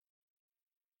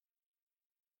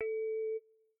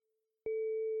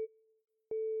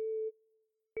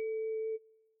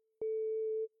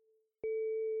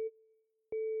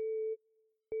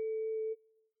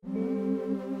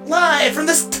Live from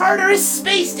the Tartarus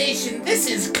space station, this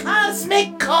is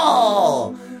Cosmic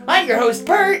Call! I'm your host,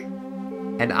 Bert.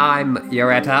 And I'm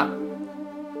Yoretta.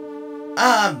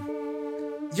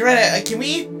 Yoretta, can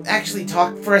we actually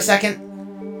talk for a second?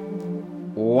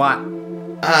 What?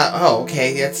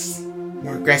 Okay, that's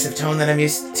more aggressive tone than I'm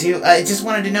used to. I just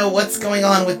wanted to know what's going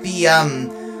on with the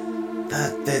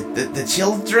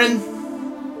children?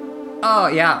 Oh,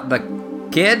 yeah, the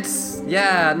kids?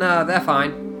 Yeah, no, they're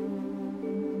fine.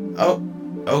 Oh,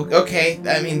 okay.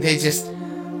 I mean,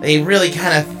 they really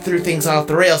kind of threw things off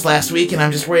the rails last week, and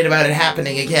I'm just worried about it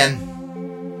happening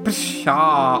again.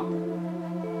 Pshaw.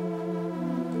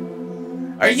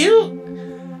 Are you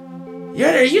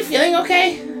feeling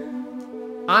okay?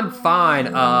 I'm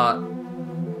fine,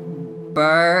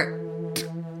 Bert.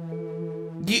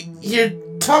 You're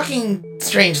talking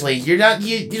strangely. You don't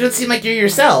seem like you're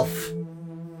yourself.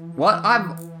 What?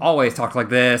 I've always talked like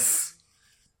this.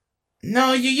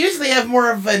 No, you usually have more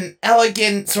of an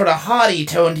elegant, sort of haughty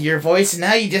tone to your voice, and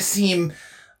now you just seem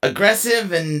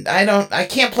aggressive, and I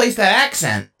can't place that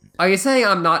accent. Are you saying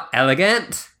I'm not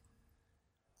elegant?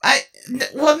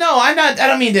 Well, no, I'm not. I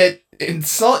don't mean to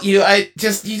insult you.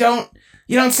 You don't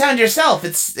sound yourself.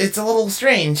 It's a little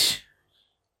strange.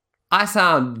 I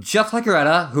sound just like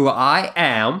Yoretta, who I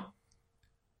am.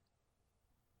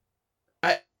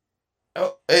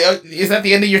 Is that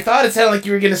the end of your thought? It sounded like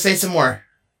you were going to say some more.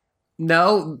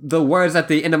 No, the words at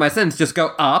the end of my sentence just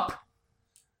go up.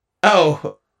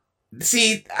 Oh,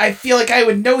 see, I feel like I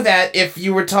would know that if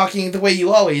you were talking the way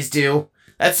you always do.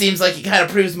 That seems like it kind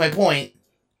of proves my point.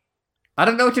 I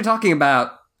don't know what you're talking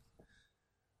about.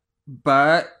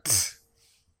 But...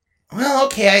 Well,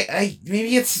 okay,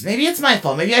 maybe it's my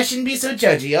fault. Maybe I shouldn't be so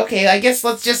judgy. Okay, I guess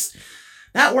let's just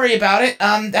not worry about it.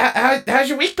 How's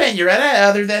your week been, Yoretta,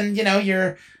 other than,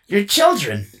 your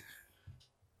children?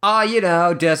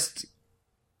 Just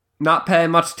not paying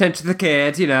much attention to the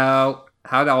kids, how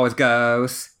it always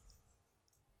goes.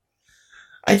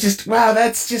 Wow,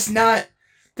 that's just not...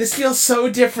 This feels so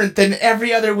different than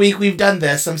every other week we've done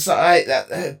this. I'm sorry.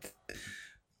 I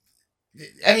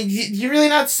mean, you really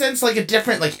not sense, like, a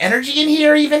different, like, energy in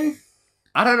here, even?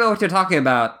 I don't know what you're talking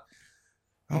about.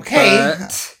 Okay.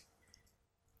 But,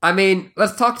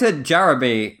 let's talk to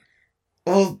Jeremy.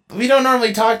 Well, we don't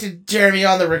normally talk to Jeremy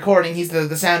on the recording. He's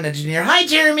the sound engineer. Hi,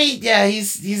 Jeremy! Yeah,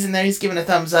 he's in there. He's giving a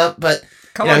thumbs up, but...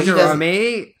 Come on,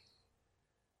 Jeremy.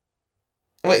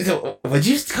 Wait, what'd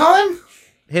you call him?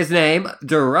 His name,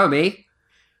 Jeremy.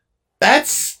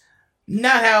 That's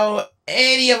not how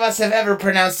any of us have ever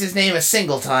pronounced his name a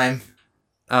single time.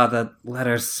 Oh, the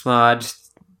letter's smudged.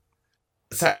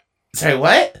 Sorry,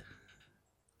 what?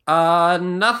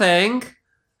 Nothing.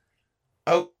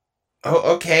 Oh,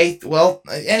 okay. Well,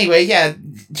 anyway, yeah,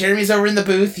 Jeremy's over in the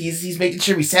booth. He's making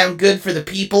sure we sound good for the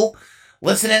people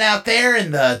listening out there in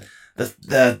the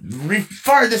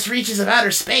farthest reaches of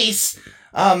outer space.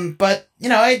 But,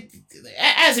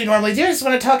 as we normally do, I just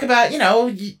want to talk about,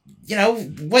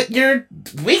 what your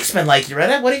week's been like,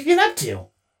 Yoretta. What have you been up to?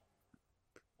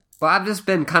 Well, I've just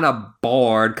been kind of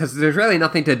bored, because there's really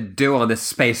nothing to do on this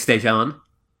space station.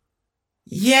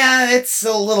 Yeah, it's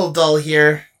a little dull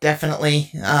here,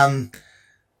 definitely.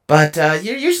 But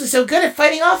you're usually so good at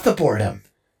fighting off the boredom.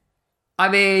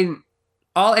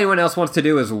 All anyone else wants to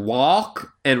do is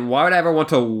walk, and why would I ever want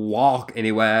to walk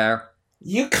anywhere?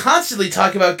 You constantly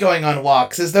talk about going on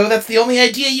walks, as though that's the only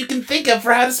idea you can think of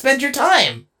for how to spend your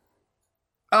time.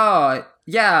 Oh,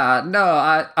 yeah, no,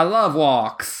 I love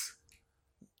walks.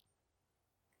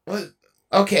 Well,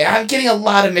 okay, I'm getting a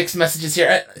lot of mixed messages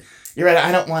here. You're right,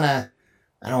 I don't wanna,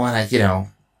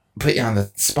 put you on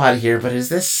the spot here, but is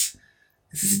this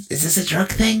a drug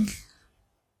thing?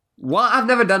 Well, I've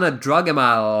never done a drug in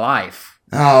my life.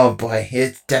 Oh boy,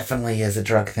 it definitely is a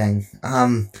drug thing.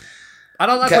 I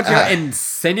don't like what you're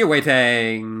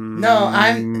insinuating. No,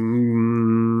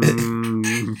 I'm...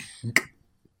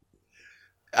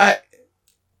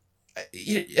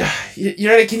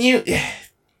 You're right, can you...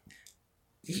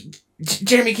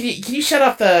 Jeremy, can you shut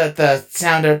off the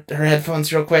sound of her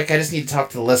headphones real quick? I just need to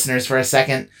talk to the listeners for a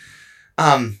second.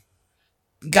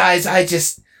 Guys,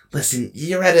 listen,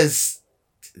 Yoretta's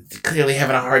clearly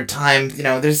having a hard time.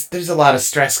 There's a lot of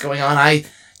stress going on. I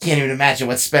can't even imagine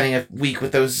what spending a week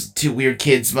with those two weird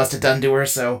kids must have done to her,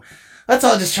 so let's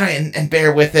all just try and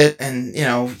bear with it and,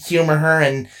 humor her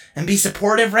and be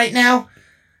supportive right now.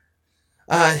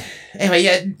 Anyway,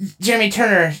 yeah, Jeremy, turn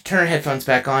her headphones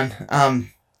back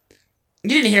on. You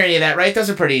didn't hear any of that, right?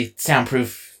 Those are pretty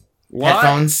soundproof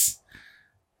headphones.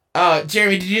 Oh,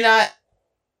 Jeremy, did you not?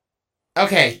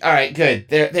 Okay, alright, good.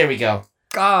 There we go.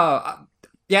 Oh,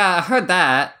 yeah, I heard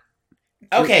that.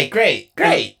 Okay, great.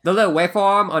 The little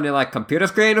waveform on your like computer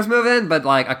screen was moving, but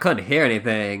like I couldn't hear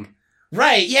anything.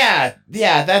 Right, yeah.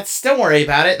 Don't worry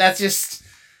about it. That's just,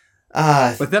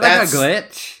 Was that like a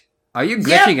glitch? Are you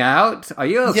glitching out? Are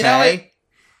you okay?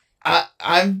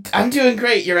 I'm doing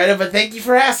great, Yoretta, but thank you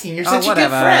for asking. You're such a good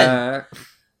friend.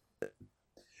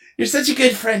 You're such a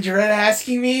good friend, Yoretta,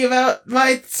 asking me about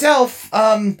myself.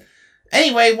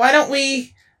 Anyway, why don't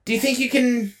do you think you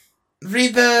can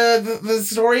read the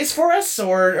stories for us?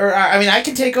 Or I mean, I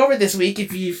can take over this week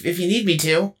if you need me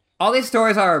to. All these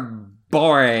stories are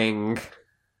boring.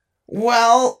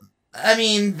 Well, I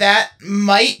mean, that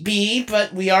might be,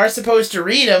 but we are supposed to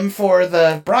read them for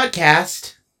the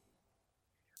broadcast.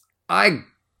 I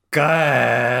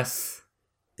guess.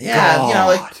 Yeah,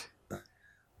 God.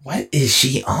 What is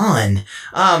she on?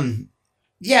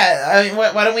 Yeah, I mean,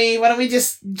 why don't we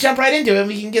just jump right into it and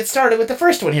we can get started with the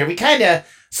first one here. We kind of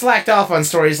slacked off on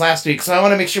stories last week, so I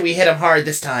want to make sure we hit them hard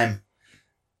this time.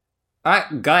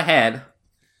 Alright, go ahead.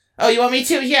 Oh, you want me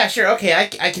to? Yeah, sure, okay,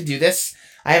 I can do this.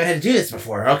 I haven't had to do this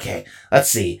before. Okay, let's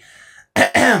see.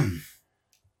 I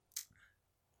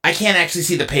can't actually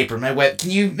see the paper. Can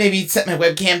you maybe set my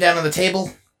webcam down on the table?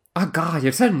 Oh god,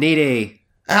 you're so needy.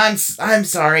 I'm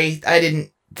sorry. I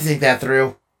didn't think that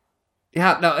through.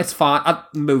 Yeah, no, it's fine. I'll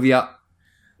move you up.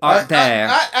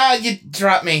 There. You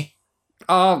dropped me.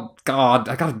 Oh god,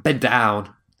 I gotta bend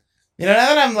down. Now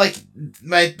that I'm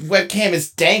my webcam is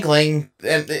dangling,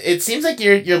 and it seems like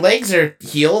your legs are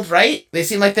healed, right? They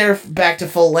seem like they're back to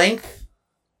full length.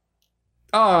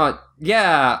 Oh,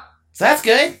 yeah. So that's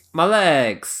good. My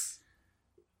legs.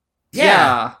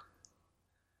 Yeah.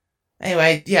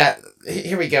 Anyway, yeah,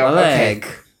 here we go. My leg.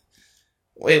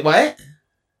 Wait, what?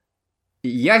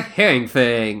 You're hearing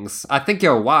things. I think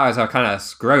your wires are kind of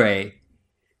screwy.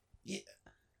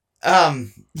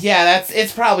 Yeah,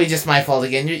 it's probably just my fault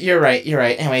again. You're right.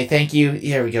 Anyway, thank you.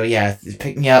 Here we go. Yeah,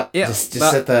 pick me up. Yeah, just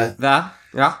set the...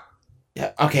 Yeah.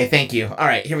 Yeah, okay, thank you. All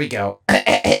right, here we go.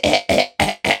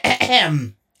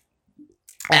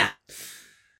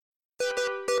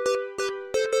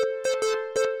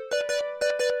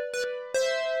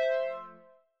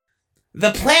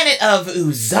 The planet of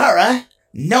Uzara,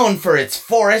 known for its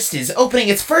forest, is opening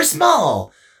its first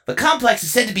mall. The complex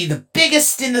is said to be the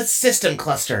biggest in the system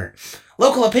cluster.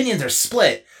 Local opinions are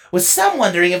split, with some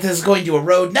wondering if this is going to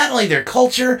erode not only their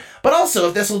culture, but also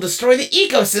if this will destroy the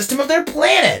ecosystem of their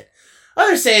planet.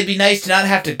 Others say it'd be nice to not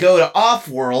have to go to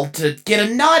Off-World to get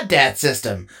a Nod-Dat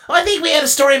system. Oh, I think we had a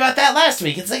story about that last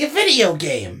week. It's like a video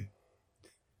game.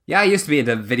 Yeah, I used to be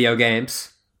into video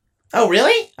games. Oh,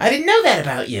 really? I didn't know that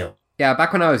about you. Yeah,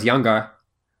 back when I was younger.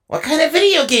 What kind of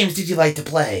video games did you like to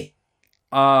play?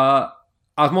 I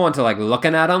was more into,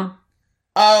 looking at them.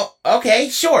 Oh, okay,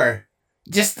 sure.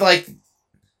 Just, when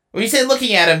you say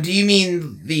looking at them, do you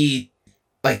mean the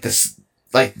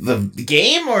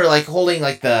game, or, holding,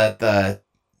 the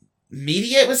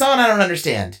media it was on? I don't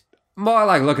understand. More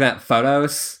like looking at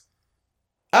photos.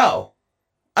 Oh.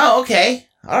 Oh, okay.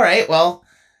 Alright, well,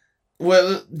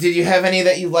 did you have any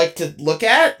that you liked to look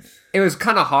at? It was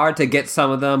kind of hard to get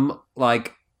some of them,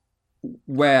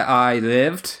 where I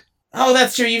lived. Oh,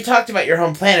 that's true. You talked about your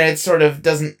home planet. It sort of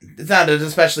it's not an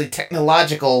especially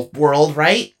technological world,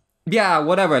 right? Yeah,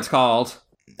 whatever it's called.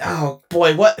 Oh,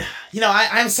 boy, what?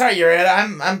 I'm sorry,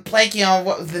 I'm blanking on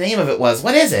what the name of it was.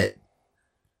 What is it?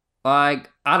 I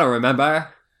don't remember.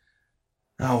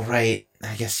 Oh, right.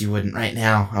 I guess you wouldn't right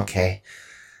now. Okay.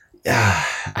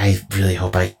 I really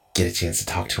hope I get a chance to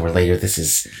talk to her later.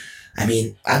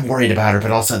 I'm worried about her,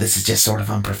 but also this is just sort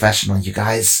of unprofessional, you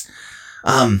guys.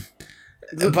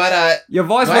 Your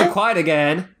voice went quiet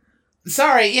again.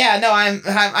 Sorry, yeah, no,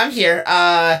 I'm here.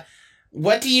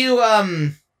 What do you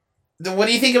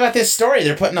think about this story?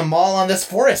 They're putting a mall on this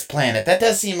forest planet. That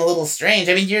does seem a little strange.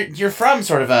 I mean, you're from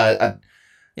sort of a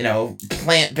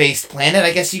plant-based planet.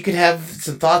 I guess you could have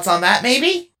some thoughts on that,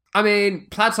 maybe? I mean,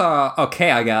 plants are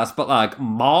okay, I guess, but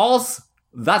malls?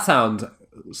 That sounds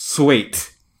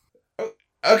sweet.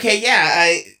 Okay,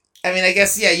 yeah, I mean, I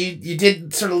guess, yeah, you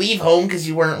did sort of leave home because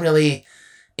you weren't really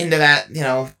into that,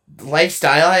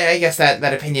 lifestyle. I guess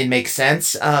that opinion makes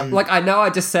sense. I know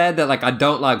I just said that, I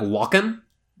don't like walking,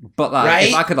 but, right?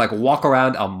 If I could, walk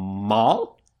around a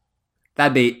mall,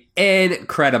 that'd be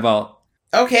incredible.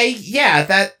 Okay,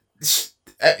 yeah,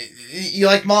 you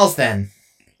like malls then?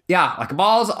 Yeah,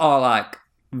 malls are,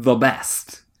 the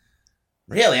best.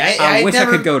 Really? I wish I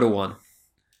could go to one.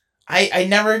 I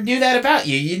never knew that about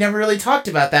you. You never really talked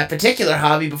about that particular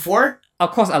hobby before.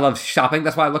 Of course I love shopping.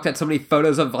 That's why I looked at so many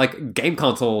photos of, game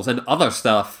consoles and other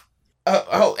stuff.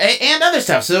 And other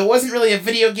stuff. So it wasn't really a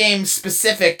video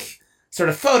game-specific sort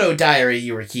of photo diary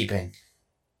you were keeping.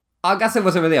 I guess it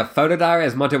wasn't really a photo diary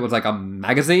as much as it was like a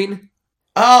magazine.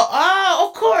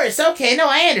 Of course. Okay, no,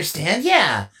 I understand.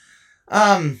 Yeah.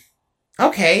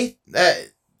 Okay.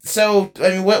 So, I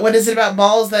mean, what is it about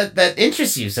malls that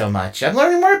interests you so much? I'm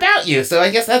learning more about you, so I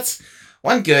guess that's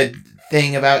one good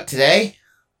thing about today.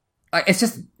 Like, it's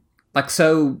just like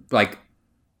so like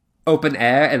open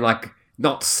air and like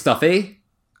not stuffy.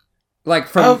 Like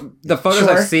from the photos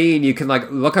sure. I've seen, you can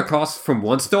like look across from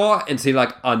one store and see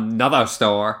like another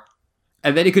store,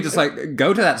 and then you could just like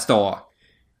go to that store.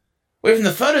 Wait, from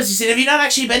the photos you seen, have you not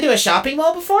actually been to a shopping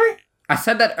mall before? I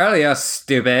said that earlier,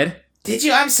 stupid. Did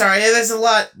you? I'm sorry. There's a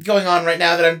lot going on right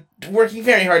now that I'm working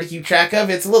very hard to keep track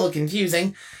of. It's a little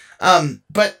confusing.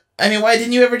 But I mean, why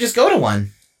didn't you ever just go to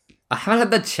one? I haven't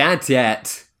had the chance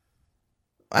yet.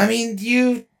 I mean,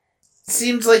 you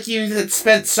seems like you had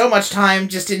spent so much time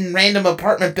just in random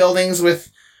apartment buildings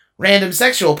with random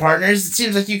sexual partners. It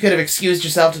seems like you could have excused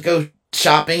yourself to go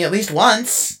shopping at least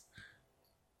once.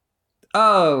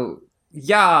 Oh,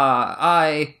 yeah,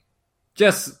 I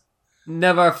just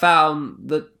never found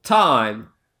the time.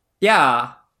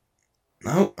 Yeah.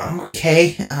 Oh,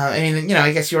 okay. I mean, you know,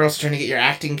 I guess you were also trying to get your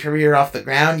acting career off the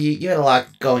ground. You had a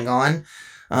lot going on.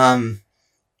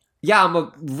 Yeah, I'm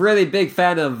a really big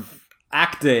fan of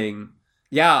acting.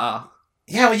 Yeah.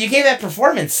 Yeah, when you gave that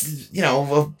performance, you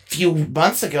know, a few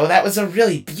months ago, that was a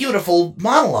really beautiful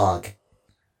monologue.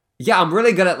 Yeah, I'm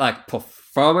really good at, like,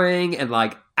 performing and,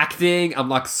 like, acting. I'm,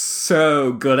 like,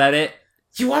 so good at it.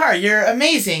 You are. You're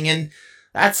amazing, and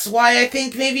that's why I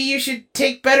think maybe you should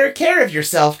take better care of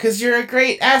yourself, because you're a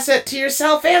great asset to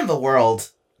yourself and the world.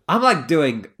 I'm, like,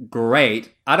 doing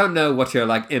great. I don't know what you're,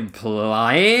 like,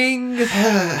 implying,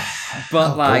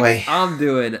 but, boy. I'm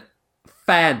doing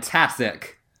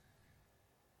fantastic.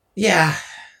 Yeah,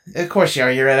 of course you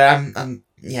are. You're right.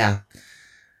 Yeah.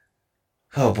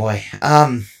 Oh boy.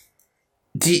 I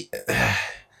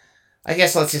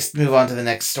guess let's just move on to the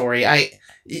next story.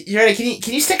 You ready?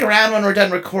 Can you stick around when we're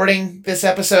done recording this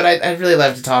episode? I'd really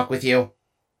love to talk with you.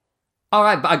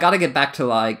 Alright, but I gotta get back to,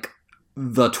 like,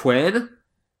 the twin?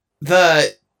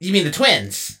 You mean the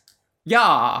twins?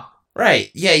 Yeah.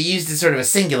 Right. Yeah, you used sort of a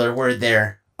singular word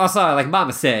there. Oh, sorry, like, my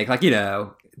mistake. Like, you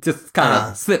know, just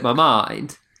kind of slipped my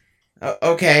mind.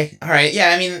 Okay. All right. Yeah,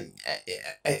 I mean,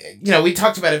 you know, we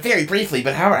talked about it very briefly,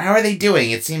 but how are they doing?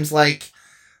 It seems like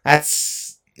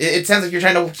it sounds like you're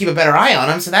trying to keep a better eye on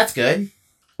them, so that's good.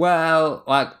 Well,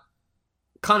 like,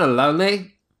 kind of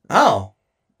lonely. Oh,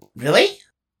 really?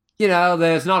 You know,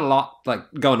 there's not a lot,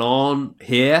 like, going on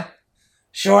here.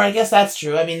 Sure, I guess that's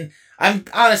true. I mean, I'm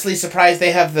honestly surprised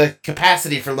they have the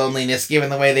capacity for loneliness given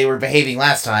the way they were behaving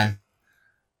last time.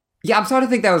 Yeah, I'm starting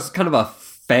to think that was kind of a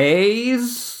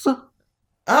phase.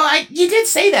 Oh, you did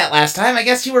say that last time. I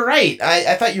guess you were right.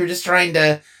 I thought you were just trying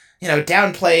to, you know,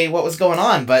 downplay what was going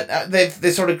on, but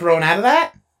they've sort of grown out of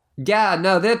that? Yeah,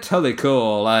 no, they're totally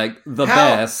cool. Like, the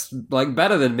best. Like,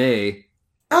 better than me.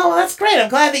 Oh, well, that's great. I'm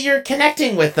glad that you're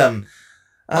connecting with them.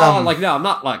 No, I'm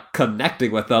not, like,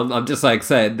 connecting with them. I'm just, like,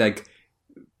 saying, like,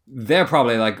 they're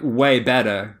probably, like, way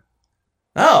better.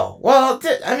 Oh, well,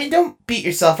 I mean, don't beat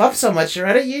yourself up so much,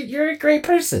 Loretta. You're a great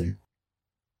person.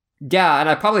 Yeah, and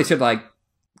I probably should, like,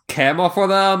 care more for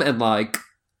them and, like,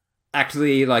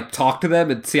 actually, like, talk to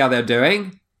them and see how they're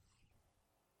doing.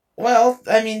 Well,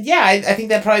 I mean, yeah, I think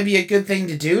that'd probably be a good thing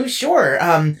to do, sure.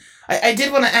 I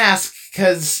did want to ask,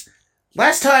 because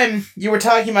last time you were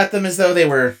talking about them as though they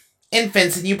were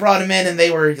infants, and you brought them in and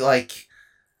they were, like,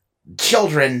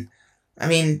 children. I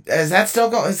mean, is that still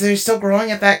going? Is they still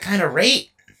growing at that kind of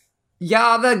rate?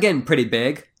 Yeah, they're getting pretty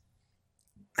big.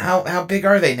 How big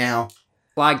are they now?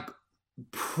 Like,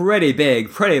 pretty big,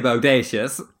 pretty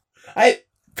bodacious.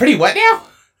 Pretty what now?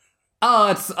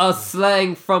 Oh, it's a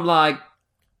slang from, like,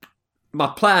 my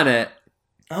planet.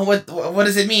 Oh, what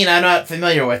does it mean? I'm not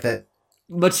familiar with it.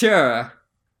 Mature.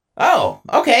 Oh,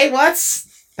 okay. Well,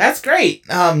 that's great.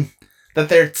 That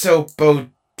they're so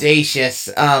bodacious.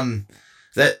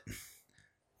 That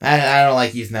I don't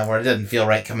like using that word. It doesn't feel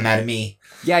right coming out of me.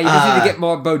 Yeah, you just need to get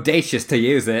more bodacious to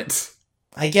use it.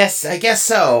 I guess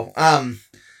so.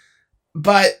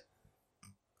 But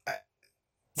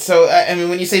so I mean,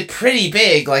 when you say pretty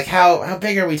big, like how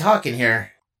big are we talking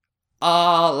here?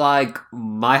 Like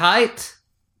my height?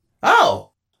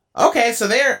 Oh, okay.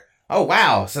 Oh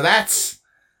wow. So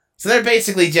they're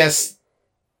basically just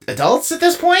adults at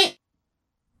this point.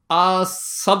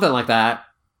 Something like that.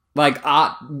 Like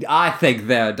I think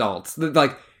they're adults.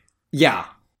 Like, yeah.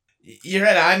 You're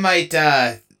right. I might.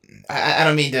 I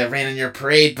don't mean to rain on your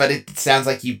parade, but it sounds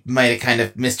like you might have kind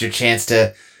of missed your chance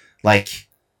to, like,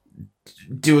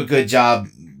 do a good job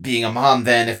being a mom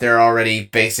then if they're already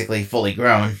basically fully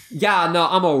grown. Yeah, no,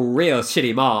 I'm a real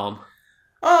shitty mom.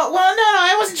 Oh, well, no,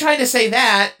 I wasn't trying to say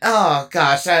that. Oh,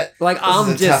 gosh, Like,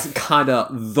 I'm just kind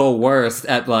of the worst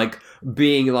at, like,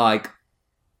 being, like,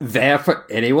 there for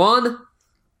anyone.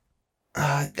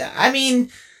 I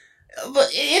mean,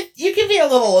 you can be a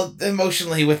little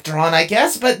emotionally withdrawn, I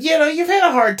guess, but, you've had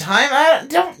a hard time.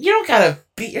 You don't gotta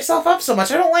beat yourself up so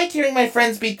much. I don't like hearing my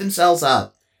friends beat themselves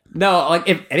up. No, like,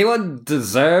 if anyone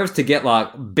deserves to get,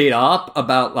 like, beat up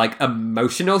about, like,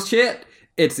 emotional shit,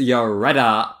 it's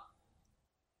Yoretta.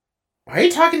 Why are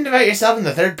you talking about yourself in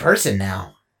the third person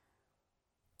now?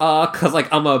 'Cause, like,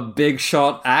 I'm a big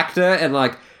shot actor, and,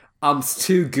 like, I'm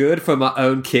too good for my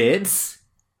own kids.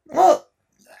 Well,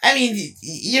 I mean,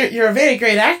 you're a very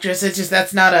great actress. It's just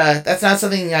that's not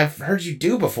something I've heard you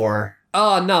do before.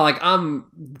 Oh, no, like,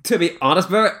 to be honest,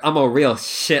 Bert, I'm a real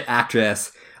shit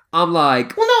actress. I'm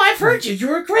like... Well, no, I've heard you. You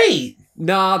were great.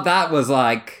 No, that was,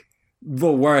 like,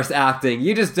 the worst acting.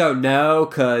 You just don't know,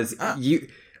 because you...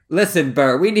 Listen,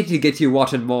 Bert, we need to get you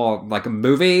watching more, like,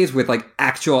 movies with, like,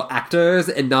 actual actors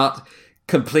and not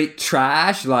complete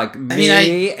trash like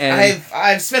me.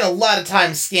 I've spent a lot of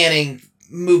time scanning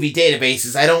movie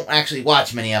databases. I don't actually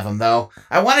watch many of them, though.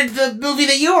 I wanted the movie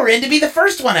that you were in to be the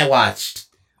first one I watched.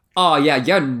 Oh, yeah,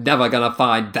 you're never gonna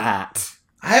find that.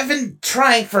 I've been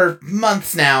trying for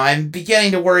months now. I'm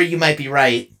beginning to worry you might be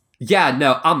right. Yeah,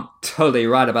 no, I'm totally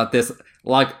right about this,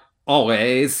 like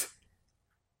always.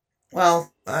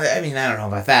 Well, I mean, I don't know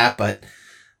about that, but...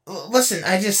 Listen,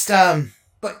 I just,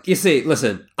 But, you see,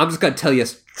 listen, I'm just gonna tell you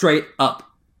straight up,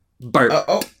 Bert.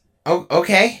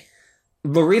 Okay.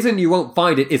 The reason you won't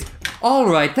find it is...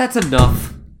 Alright, that's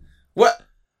enough. What?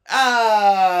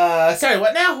 Sorry,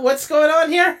 what now? What's going on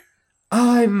here?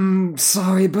 I'm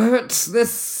sorry, Bert.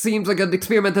 This seems like an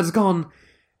experiment that's gone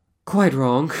quite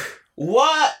wrong.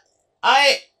 What?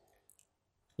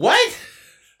 What?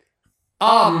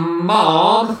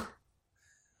 Mom?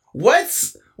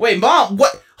 Wait, Mom,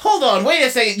 what? Hold on, wait a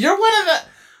second.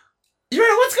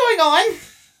 What's going on?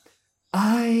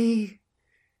 I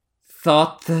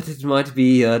thought that it might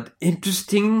be an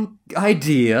interesting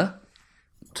idea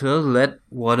to let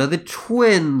one of the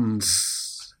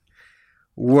twins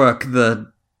work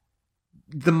the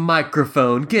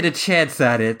microphone, get a chance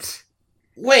at it.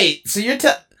 Wait, so you're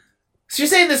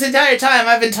saying this entire time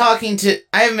I haven't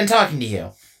been talking to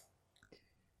you?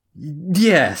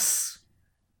 Yes.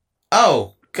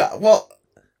 Oh, God, well,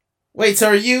 wait, so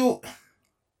are you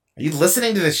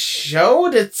listening to the show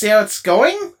to see how it's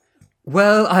going?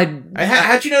 Well,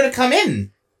 how'd you know to come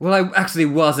in? Well, I actually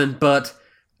wasn't, but,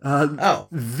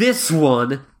 this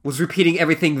one was repeating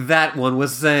everything that one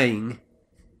was saying.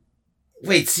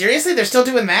 Wait, seriously? They're still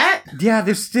doing that? Yeah,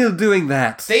 they're still doing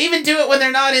that. They even do it when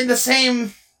they're not in the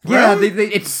same room? Yeah,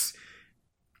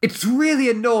 it's really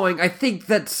annoying. I think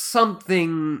that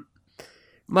something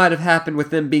might have happened with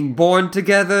them being born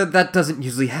together. That doesn't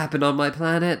usually happen on my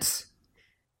planet.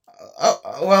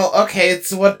 Oh, well, okay,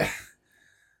 it's what...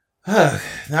 what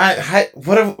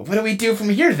do we do from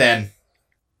here, then?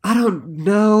 I don't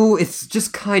know. It's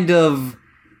just kind of...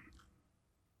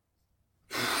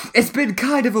 It's been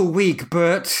kind of a week,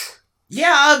 Bert.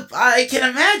 Yeah, I can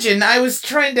imagine. I was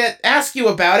trying to ask you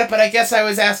about it, but I guess I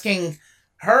was asking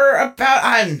her about...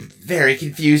 I'm very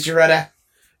confused, Yoretta.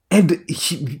 And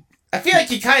I feel like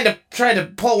you kind of tried to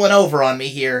pull one over on me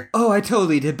here. Oh, I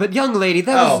totally did. But young lady,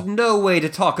 that was no way to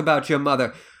talk about your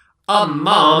mother.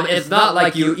 Mom, it's not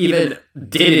like you even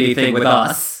did anything with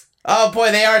us. Oh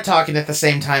boy, they are talking at the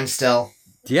same time still.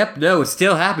 Yep, no, it's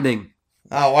still happening.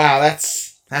 Oh wow,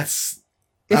 that's...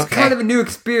 It's okay. kind of a new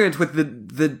experience with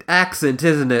the accent,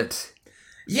 isn't it?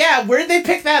 Yeah, where'd they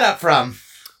pick that up from?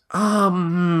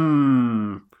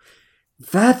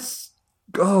 That's...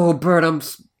 Oh, Bert,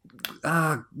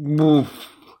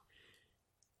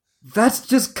 that's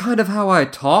just kind of how I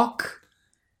talk.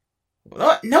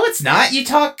 No, it's not. You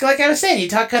talk, like I was saying, you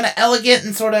talk kind of elegant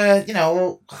and sort of,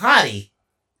 haughty.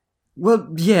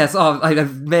 Well, yes,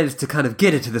 I've managed to kind of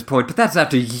get it to this point, but that's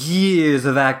after years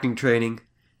of acting training.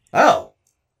 Oh.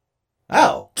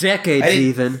 Decades,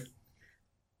 even.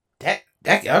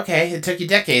 Okay, it took you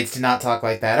decades to not talk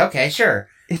like that. Okay, sure.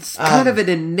 It's kind of an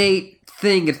innate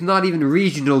thing. It's not even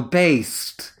regional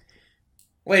based.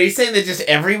 Wait, are you saying that just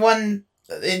everyone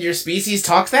in your species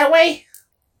talks that way?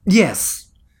 Yes.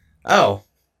 Oh.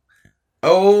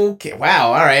 Okay, wow,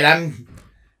 alright, I'm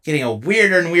getting a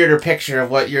weirder and weirder picture of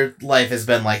what your life has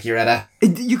been like, Yoretta.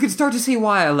 You can start to see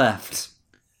why I left.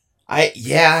 I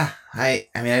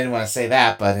didn't want to say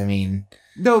that, but I mean...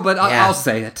 No, but yeah. I'll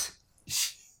say it.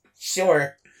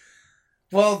 Sure.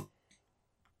 Well,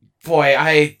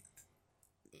 boy,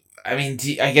 I mean,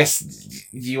 I guess,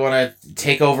 do you want to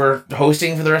take over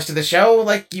hosting for the rest of the show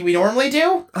like we normally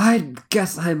do? I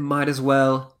guess I might as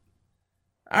well.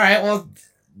 Alright, well,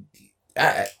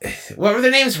 what were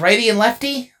their names? Righty and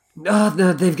Lefty? No,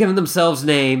 they've given themselves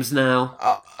names now.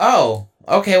 Oh,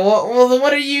 okay, well, then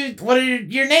what are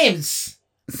your names?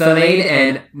 Celine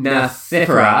and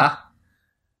Nacifera.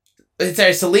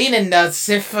 Sorry, Celine and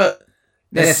Nacifera.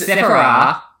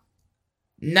 Nacifera.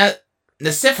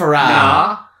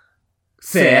 Nacifera.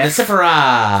 Nacifera.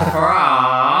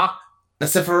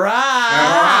 Nacifera.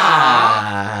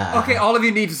 Okay, all of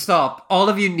you need to stop. All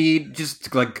of you need just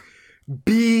to, like,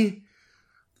 be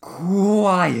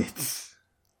quiet.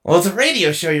 Well, it's a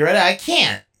radio show, Yoretta. I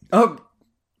can't. Oh,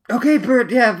 okay, Bert,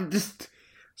 yeah, just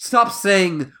stop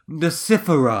saying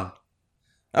Nacifera.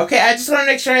 Okay, I just want to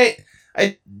make sure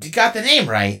I got the name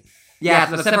right. Yeah,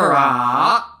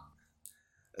 Nacifera.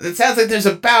 It sounds like there's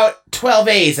about 12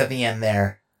 A's at the end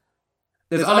there.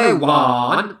 There's only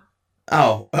one.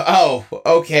 Oh,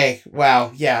 okay.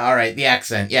 Wow, yeah, alright, the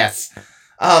accent, yes.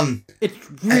 It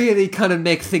really kind of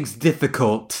makes things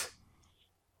difficult.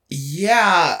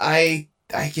 Yeah, I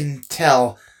can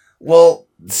tell. Well,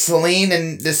 Celine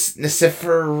and this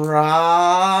Nacifera,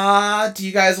 do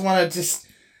you guys want to just,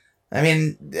 I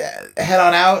mean, head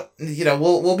on out? You know,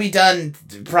 we'll be done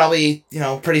probably,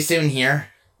 pretty soon here.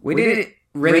 We didn't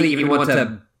really even want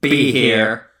to be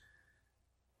here.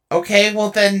 Okay,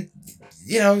 well then,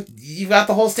 you got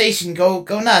the whole station. Go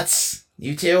nuts,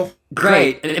 you two.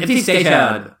 Great, an empty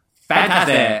station.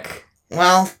 Fantastic.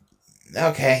 Well,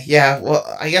 okay, yeah, well,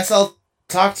 I guess I'll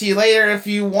talk to you later if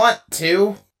you want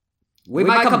to. We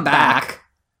might come back.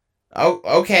 Oh,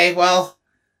 okay, well,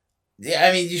 yeah,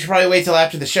 I mean, you should probably wait till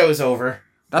after the show's over.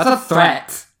 That's a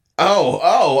threat.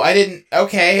 Oh, I didn't,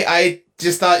 okay, I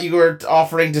just thought you were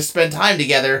offering to spend time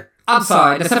together. I'm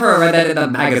sorry, Nacifera read that in the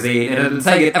magazine, and I've been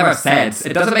saying it ever since.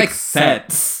 It doesn't make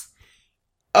sense.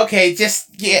 Okay,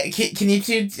 just, yeah, can you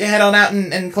two head on out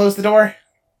and close the door?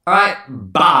 Alright,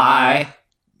 bye.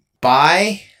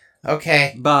 Bye?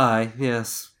 Okay. Bye,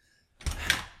 yes.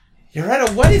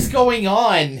 Yoretta, what is going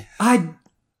on?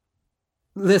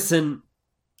 Listen,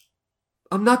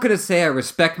 I'm not gonna say I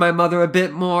respect my mother a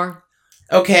bit more.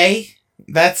 Okay,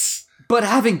 But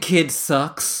having kids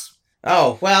sucks.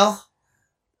 Oh, well,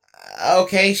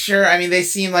 okay, sure. I mean, they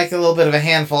seem like a little bit of a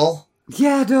handful.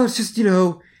 Yeah, no, it's just,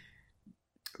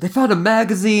 they found a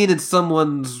magazine in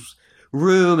someone's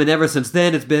room, and ever since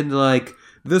then it's been like,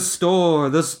 the store.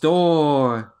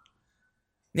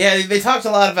 Yeah, they talked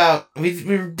a lot about, we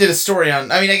did a story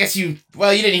on, I mean, I guess you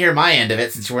didn't hear my end of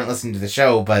it since you weren't listening to the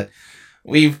show, but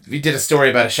we did a story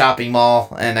about a shopping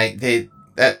mall, and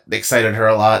that excited her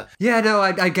a lot. Yeah, no,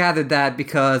 I gathered that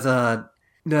because,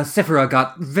 Nacifera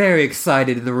got very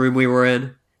excited in the room we were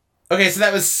in. Okay, so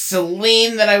that was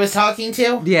Celine that I was talking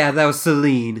to? Yeah, that was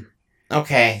Celine.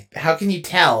 Okay, how can you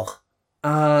tell?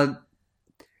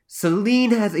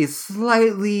 Celine has a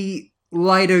slightly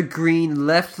lighter green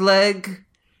left leg,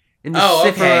 and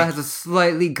Nacifera has a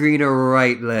slightly greener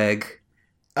right leg.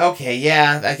 Okay,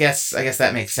 yeah, I guess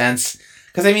that makes sense.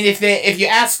 Because, I mean, if you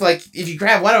ask, like, if you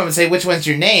grab one of them and say, which one's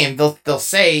your name, they'll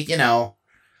say,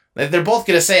 they're both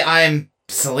gonna say, I'm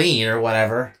Celine, or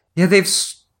whatever. Yeah, they've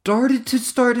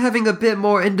started having a bit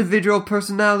more individual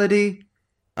personality.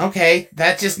 Okay,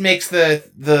 that just makes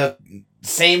the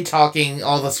same talking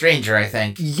all the stranger, I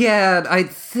think. Yeah, I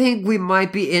think we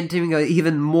might be entering an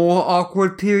even more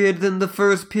awkward period than the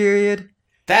first period.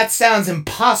 That sounds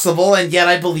impossible, and yet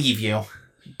I believe you.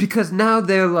 Because now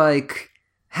they're, like,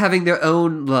 having their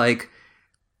own, like,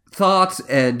 thoughts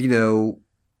and,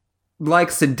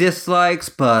 likes and dislikes,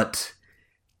 but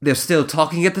they're still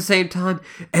talking at the same time.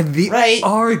 And the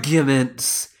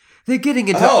arguments. They're getting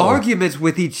into arguments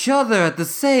with each other at the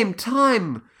same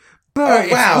time.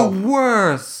 Bert, wow. It's the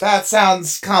worst. That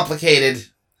sounds complicated.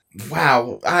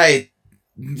 Wow, I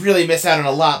really miss out on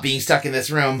a lot being stuck in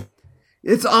this room.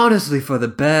 It's honestly for the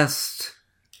best.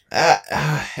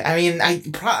 I mean,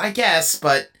 I guess,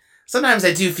 but sometimes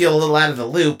I do feel a little out of the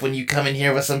loop when you come in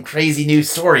here with some crazy new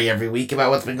story every week about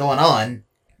what's been going on.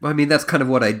 I mean, that's kind of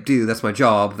what I do. That's my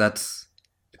job. That's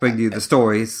to bring you the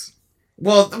stories.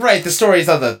 Well, right, the stories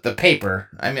on the paper.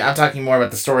 I mean, I'm talking more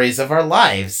about the stories of our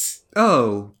lives.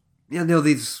 Oh, yeah,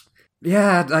 these...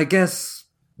 Yeah, I guess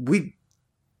we've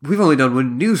only done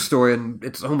one news story, and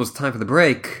it's almost time for the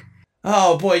break.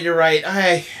 Oh, boy, you're right.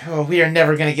 We are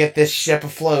never going to get this ship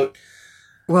afloat.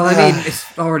 Well, I mean,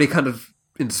 it's already kind of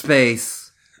in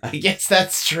space. I guess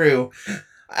that's true.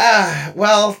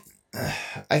 Well,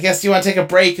 I guess you want to take a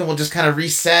break and we'll just kind of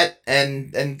reset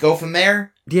and go from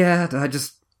there? Yeah, I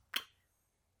just...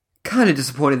 kind of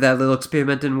disappointed that little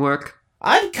experiment didn't work.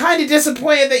 I'm kind of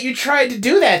disappointed that you tried to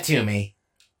do that to me.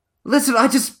 Listen, I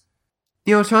just,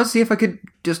 trying to see if I could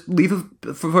just leave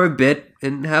for a bit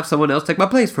and have someone else take my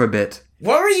place for a bit.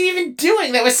 What were you even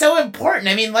doing that was so important?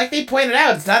 I mean, like they pointed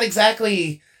out, it's not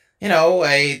exactly,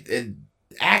 a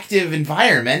active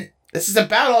environment. This is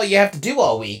about all you have to do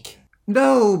all week.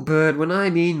 No, but when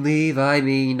I mean leave, I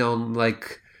mean on,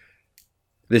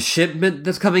 the shipment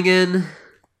that's coming in.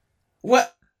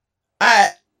 What?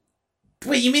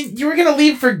 Wait, you mean you were gonna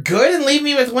leave for good and leave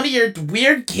me with one of your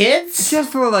weird kids?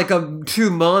 Just for 2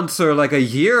 months or a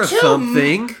year or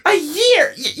something. A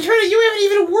year? You haven't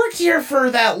even worked here for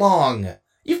that long.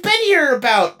 You've been here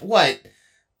about, what?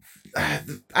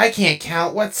 I can't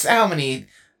count. How many?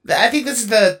 I think this is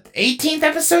the 18th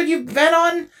episode you've been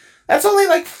on? That's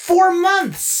only 4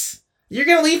 months. You're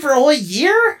gonna leave for a whole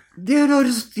year? Yeah, no,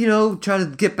 just, try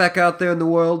to get back out there in the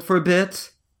world for a bit.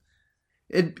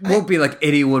 It won't be like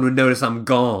anyone would notice I'm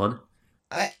gone.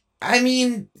 I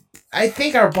mean, I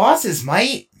think our bosses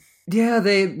might. Yeah,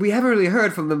 we haven't really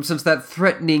heard from them since that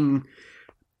threatening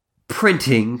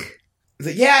printing.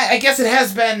 Yeah, I guess it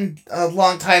has been a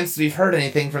long time since we've heard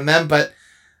anything from them, but,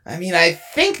 I mean, I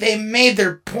think they made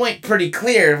their point pretty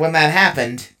clear when that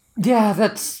happened. Yeah,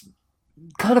 that's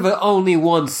kind of an only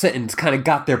one sentence kind of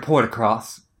got their point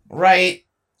across. Right.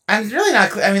 I'm really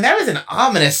not clear. I mean, that was an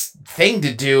ominous thing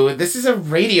to do. This is a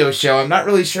radio show. I'm not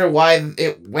really sure why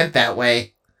it went that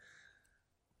way.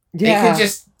 Yeah. They could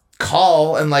just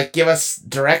call and, give us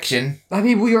direction. I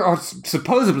mean, we are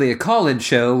supposedly a call-in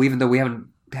show, even though we haven't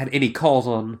had any calls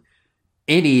on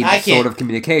any sort of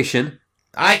communication.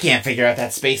 I can't figure out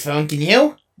that space phone, can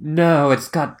you? No, it's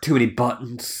got too many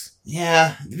buttons.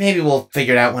 Yeah, maybe we'll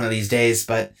figure it out one of these days,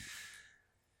 but...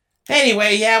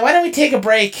 Anyway, yeah, why don't we take a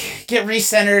break, get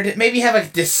recentered, maybe have a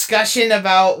discussion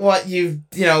about what you've,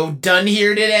 done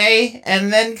here today,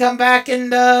 and then come back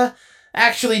and,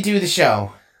 actually do the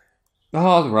show.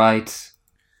 All right.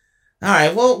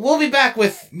 Alright, we'll be back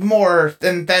with more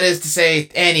than, that is to say,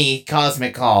 any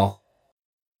cosmic call.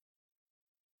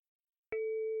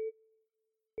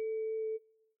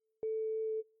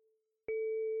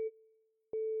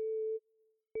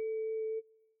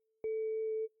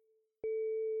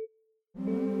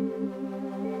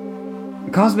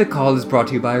 The Cosmic Call is brought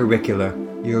to you by Auricular,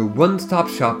 your one-stop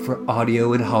shop for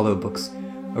audio and holobooks.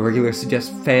 Auricular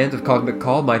suggests fans of Cosmic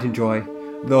Call might enjoy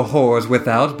The Horrors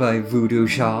Without by Voodoo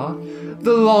Shah,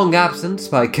 The Long Absence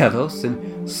by Ketos,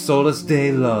 and Solace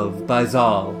Day Love by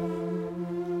Zal.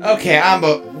 Okay,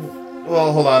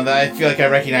 well, hold on, I feel like I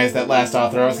recognize that last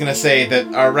author. I was gonna say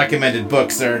that our recommended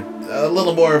books are a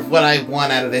little more of what I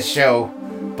want out of this show,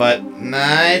 but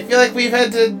I feel like we've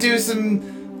had to do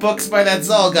some books by that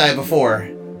Zal guy before.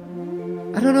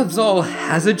 I don't know if Zal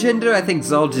has a gender, I think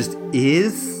Zal just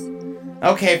is.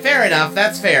 Okay, fair enough,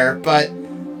 that's fair, but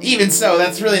even so,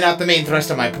 that's really not the main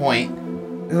thrust of my point.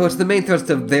 Oh, it's the main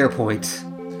thrust of their point.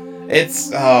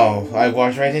 I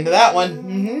walked right into that one.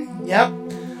 Mm-hmm, yep.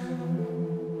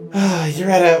 You're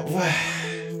at a...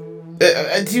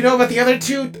 do you know about the other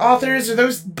 2 authors or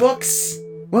those books?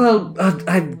 Well,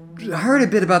 I heard a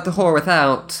bit about The Horror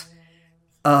Without.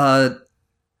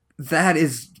 That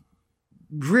is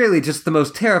really just the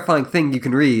most terrifying thing you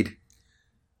can read.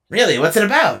 Really? What's it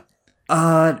about?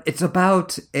 It's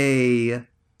about a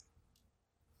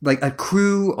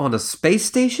crew on a space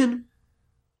station.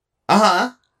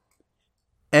 Uh-huh.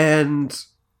 And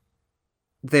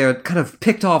they're kind of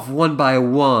picked off one by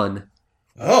one.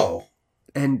 Oh.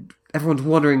 And everyone's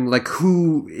wondering,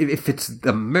 who, if it's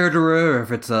the murderer, or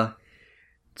if it's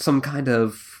some kind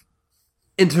of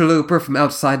interloper from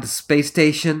outside the space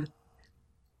station.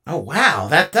 Oh, wow.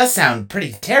 That does sound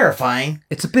pretty terrifying.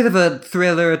 It's a bit of a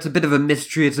thriller, it's a bit of a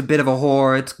mystery, it's a bit of a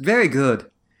horror. It's very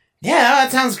good. Yeah,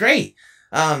 that sounds great.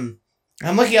 I'm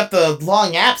looking up The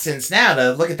Long Absence now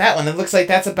to look at that one. It looks like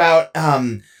that's about,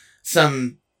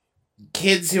 some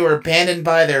kids who are abandoned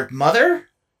by their mother?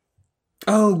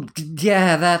 Oh,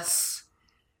 yeah, that's...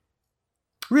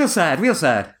 real sad, real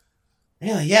sad.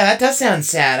 Really? Yeah, that does sound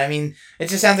sad. I mean, it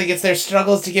just sounds like it's their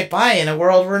struggles to get by in a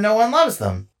world where no one loves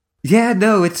them. Yeah,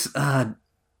 no, it's, I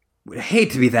hate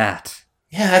to be that.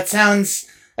 Yeah, that sounds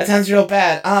real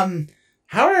bad.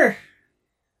 How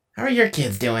are your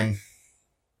kids doing?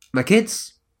 My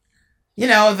kids?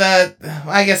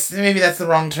 I guess maybe that's the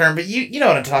wrong term, but you know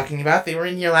what I'm talking about. They were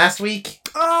in here last week.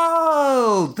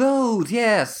 Oh, those,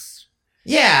 yes.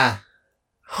 Yeah.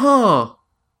 Huh.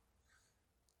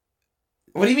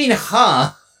 What do you mean,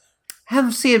 huh?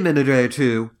 Haven't seen them in a day or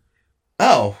 2.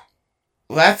 Oh.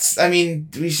 Well,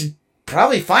 we should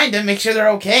probably find them, make sure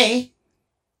they're okay.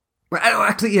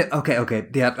 Actually, yeah, okay,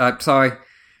 yeah, sorry.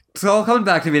 It's all coming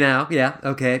back to me now, yeah,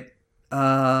 okay.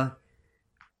 Last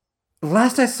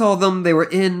I saw them, they were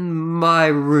in my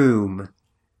room.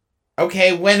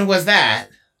 Okay, when was that?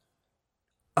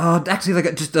 Actually,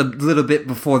 like, just a little bit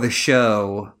before the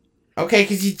show. Okay,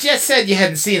 because you just said you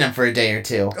hadn't seen them for a day or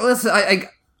two. Listen, I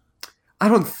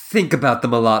don't think about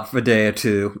them a lot for a day or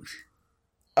two.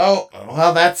 Oh,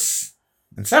 well,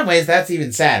 in some ways, that's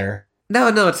even sadder.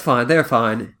 No, it's fine. They're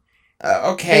fine.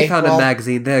 Okay, They found a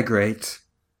magazine. They're great.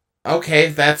 Okay,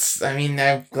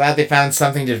 I'm glad they found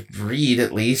something to read,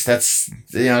 at least.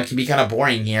 It can be kind of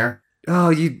boring here.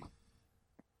 Oh,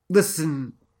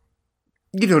 listen,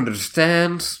 you don't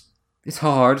understand. It's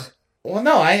hard. Well,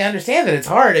 no, I understand that it's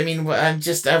hard. I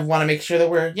want to make sure that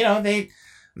we're,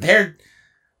 their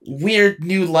weird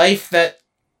new life that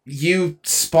you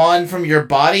spawn from your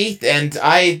body, and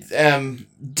I am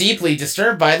deeply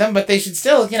disturbed by them, but they should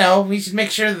still, we should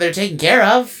make sure that they're taken care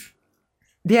of.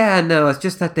 Yeah, no, it's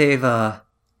just that they've,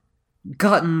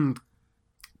 gotten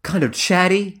kind of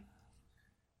chatty.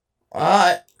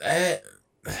 Okay,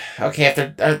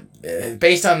 after,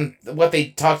 based on what they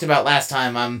talked about last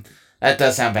time, that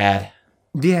does sound bad.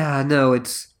 Yeah, no,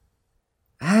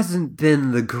 hasn't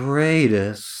been the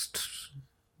greatest.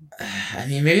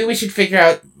 Maybe we should figure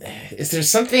out, is there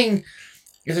some kind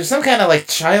of, like,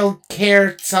 child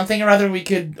care something or other we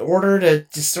could order to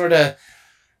just sort of,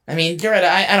 you're right,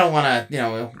 I don't want to,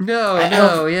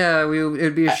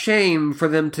 it'd be a shame for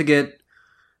them to get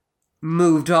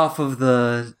moved off of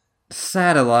the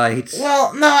satellite.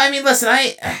 Well, no, listen,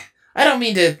 I don't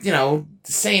mean to,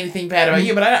 say anything bad about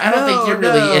you, but I don't think you're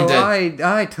really into...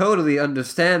 I totally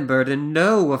understand, Bert, and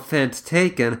no offense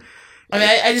taken.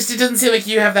 It doesn't seem like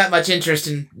you have that much interest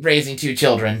in raising 2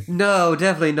 children. No,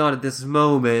 definitely not at this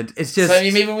moment. It's just... So,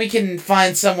 maybe we can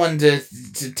find someone to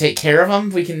take care of them.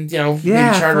 We can, maybe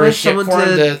charter a ship for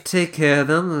them to... take care of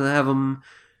them and have them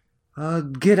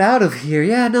get out of here.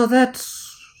 Yeah, no,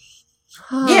 that's...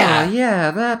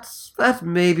 Yeah, that's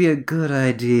maybe a good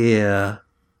idea.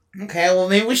 Okay, well,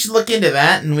 maybe we should look into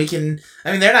that, and we can...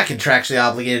 they're not contractually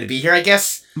obligated to be here, I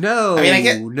guess. No,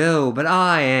 no, but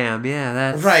I am. Yeah,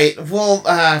 that's... Right, well,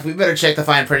 we better check the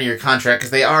fine print of your contract,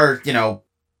 because they are,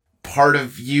 part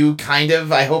of you, kind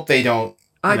of. I hope they don't,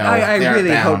 I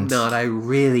really hope not. I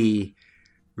really,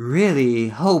 really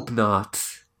hope not.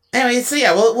 Anyway, so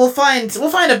yeah, we'll find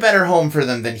a better home for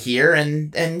them than here,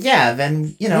 and yeah,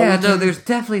 then, Yeah, no, there's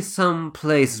definitely some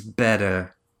place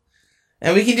better.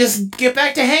 And we can just get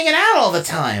back to hanging out all the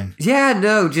time. Yeah,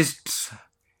 no, just...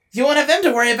 You won't have them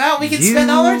to worry about. We can spend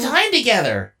all our time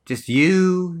together. Just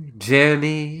you,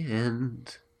 Jeremy,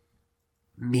 and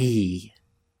me.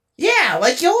 Yeah,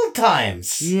 like the old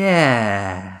times.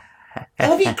 Yeah.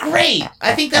 That'll be great.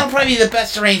 I think that'll probably be the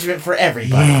best arrangement for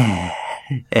everybody. Yeah.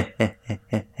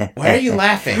 Why are you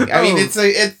laughing? It's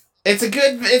a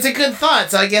good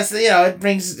thought. So I guess it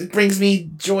brings me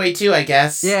joy too, I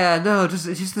guess. Yeah, no,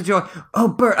 just the joy. Oh,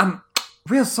 Bert, I'm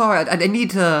real sorry. I need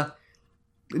to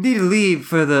leave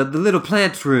for the little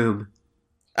plants room.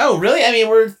 Oh, really?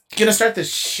 We're gonna start the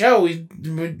show. We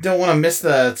don't want to miss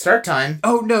the start time.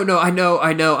 Oh, no, I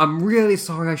know. I'm really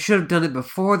sorry. I should have done it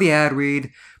before the ad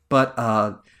read. But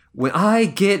when I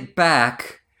get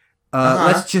back,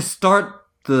 let's just start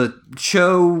the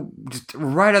show just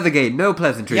right out of the gate. No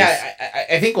pleasantries. Yeah,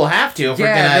 I think we'll have to if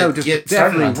we're gonna get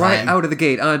started on time. Right out of the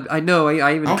gate. I know.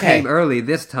 I even came early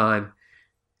this time.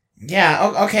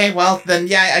 Yeah. Okay. Well, then,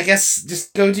 yeah. I guess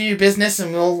just go do your business,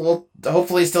 and we'll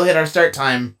hopefully still hit our start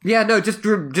time. Yeah. No. Just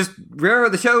remember,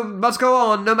 the show must go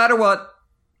on, no matter what.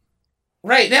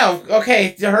 Right now.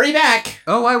 Okay. Hurry back.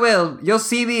 Oh, I will. You'll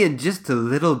see me in just a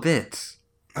little bit.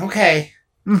 Okay.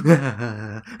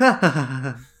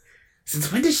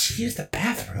 Since when does she use the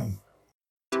bathroom?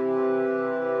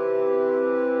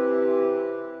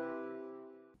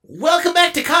 Welcome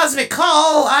back to Cosmic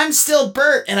Call. I'm still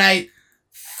Bert, and I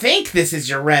think this is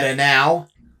Yoretta now.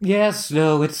 Yes,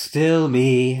 no, it's still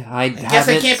me. I guess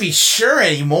I can't be sure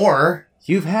anymore.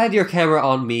 You've had your camera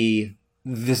on me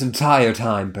this entire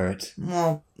time, Bert.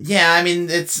 Well, yeah,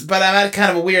 but I'm at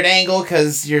kind of a weird angle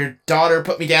because your daughter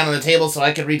put me down on the table so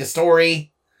I could read a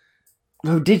story.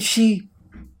 Oh, did she?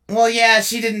 Well, yeah,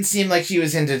 she didn't seem like she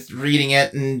was into reading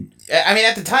it, and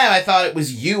at the time I thought it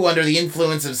was you under the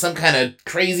influence of some kind of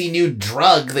crazy new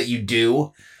drug that you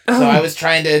do. Oh. So I was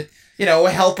trying to,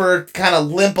 help her kind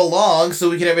of limp along so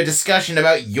we could have a discussion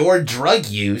about your drug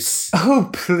use. Oh,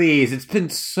 please, it's been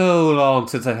so long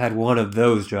since I've had one of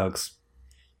those drugs.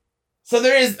 So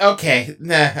there is, okay,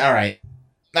 alright.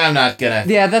 I'm not gonna...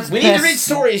 Yeah, we need to read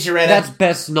stories, Yoretta. That's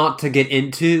best not to get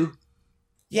into.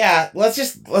 Yeah, let's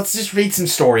just read some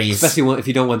stories. Especially if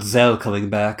you don't want Zell coming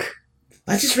back.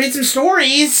 Let's just read some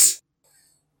stories!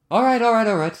 Alright.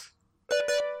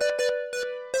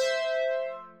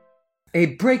 A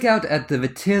breakout at the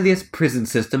Vitellius prison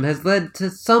system has led to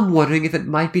some wondering if it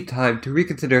might be time to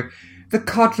reconsider the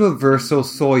controversial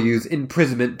Soyuz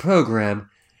imprisonment program.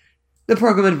 The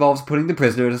program involves putting the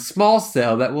prisoner in a small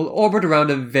cell that will orbit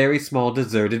around a very small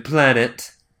deserted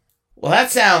planet. Well,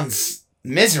 that sounds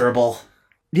miserable.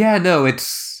 Yeah, no,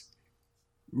 it's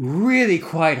really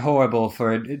quite horrible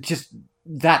for just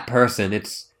that person.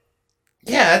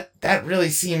 Yeah, that really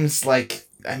seems like,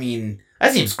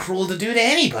 that seems cruel to do to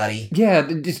anybody. Yeah,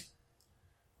 just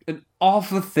an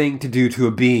awful thing to do to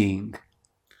a being.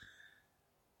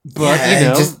 But,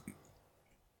 Yeah,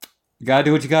 you gotta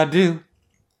do what you gotta do.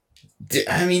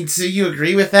 So you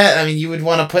agree with that? You would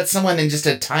want to put someone in just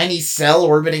a tiny cell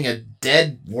orbiting a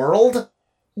dead world?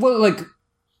 Well,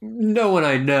 no one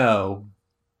I know.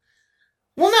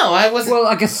 Well, no, I wasn't... Well,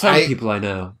 I guess some people I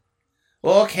know.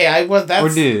 Well, okay, Or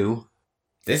knew.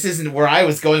 This isn't where I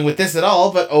was going with this at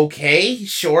all, but okay,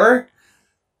 sure.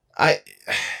 I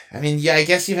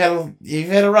guess you've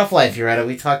had a rough life, Yoretta.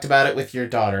 We talked about it with your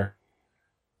daughter.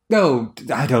 No,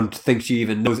 I don't think she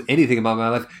even knows anything about my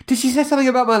life. Did she say something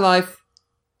about my life?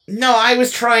 No, I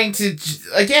was trying to...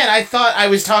 Again, I thought I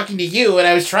was talking to you, and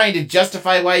I was trying to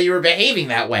justify why you were behaving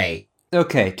that way.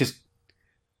 Okay, just...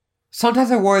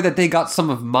 Sometimes I worry that they got some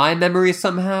of my memories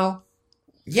somehow.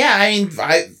 Yeah,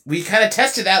 we kind of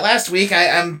tested that last week.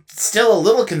 I'm still a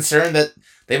little concerned that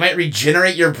they might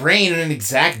regenerate your brain in an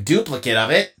exact duplicate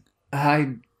of it.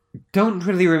 I don't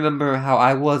really remember how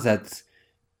I was at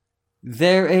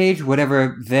their age,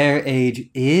 whatever their age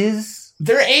is.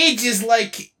 Their age is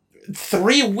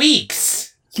 3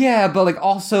 weeks. Yeah, but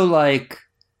also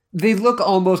they look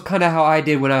almost kind of how I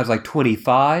did when I was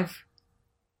 25.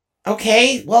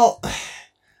 Okay, well,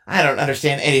 I don't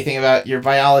understand anything about your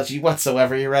biology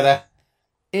whatsoever, Yoretta.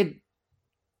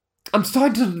 I'm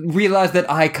starting to realize that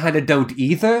I kind of don't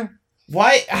either.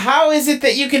 Why? How is it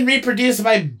that you can reproduce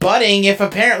by budding if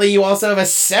apparently you also have a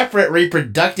separate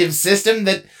reproductive system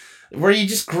where you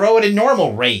just grow at a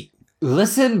normal rate?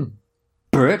 Listen,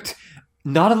 Bert,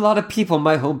 not a lot of people on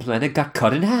my home planet got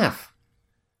cut in half.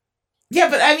 Yeah,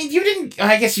 but you didn't...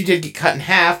 I guess you did get cut in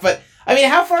half, but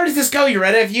how far does this go,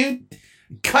 Yoretta? If you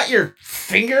cut your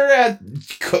finger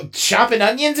chopping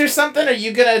onions or something,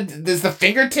 is the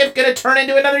fingertip gonna turn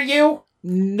into another you?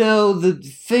 No, the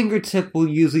fingertip will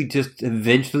usually just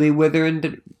eventually wither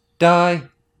and die.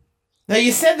 Now,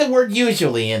 you said the word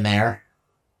usually in there.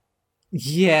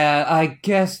 Yeah, I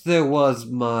guess there was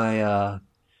my,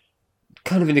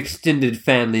 kind of an extended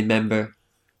family member.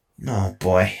 Oh,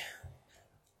 boy.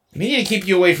 We need to keep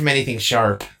you away from anything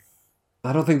sharp.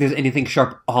 I don't think there's anything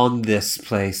sharp on this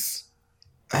place.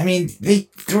 They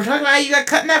were talking about how you got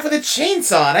cut in half with a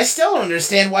chainsaw, and I still don't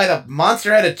understand why the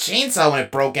monster had a chainsaw when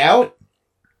it broke out.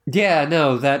 Yeah,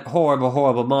 no, that horrible,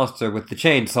 horrible monster with the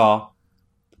chainsaw.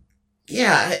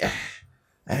 Yeah,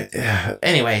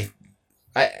 anyway,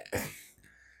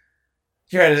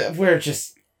 we're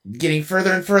just getting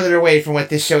further and further away from what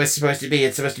this show is supposed to be.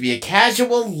 It's supposed to be a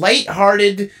casual,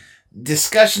 light-hearted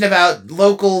discussion about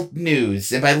local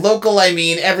news. And by local, I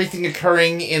mean everything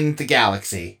occurring in the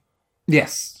galaxy.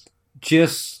 Yes,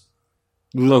 just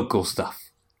local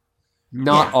stuff.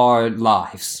 Not our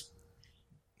lives.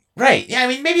 Right, yeah,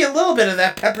 maybe a little bit of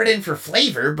that peppered in for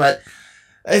flavor, but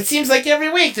it seems like every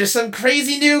week there's some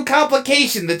crazy new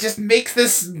complication that just makes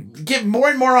this get more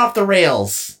and more off the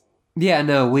rails. Yeah,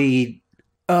 no,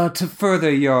 to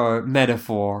further your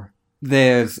metaphor,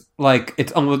 there's,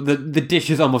 it's almost, the dish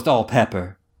is almost all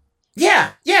pepper.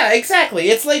 Yeah, exactly.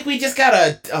 It's like we just got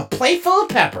a plate full of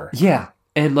pepper. Yeah,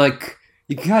 and,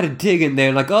 you gotta dig in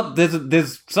there,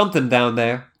 there's something down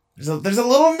there. There's a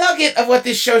little nugget of what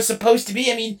this show's supposed to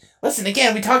be. Listen,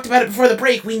 again, we talked about it before the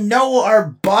break. We know our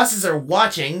bosses are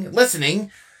watching,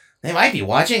 listening. They might be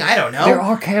watching, I don't know. There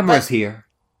are cameras here.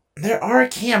 There are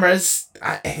cameras.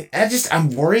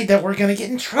 I'm worried that we're gonna get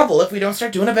in trouble if we don't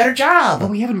start doing a better job. But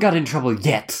we haven't got in trouble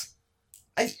yet.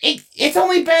 It's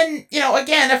only been,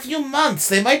 again, a few months.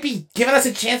 They might be giving us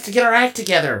a chance to get our act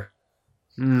together.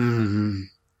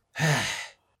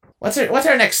 What's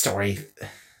our next story?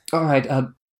 Alright,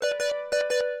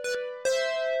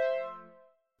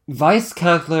 Vice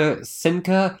Chancellor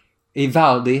Cinca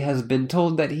Ivaldi has been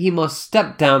told that he must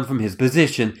step down from his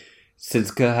position.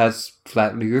 Cinca has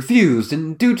flatly refused,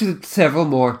 and due to several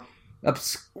more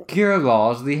obscure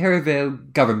laws, the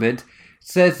Harryvale government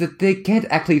says that they can't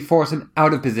actually force him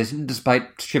out of position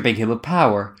despite stripping him of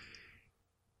power.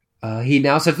 He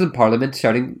now sits in Parliament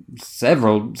shouting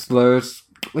several slurs,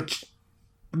 which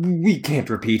we can't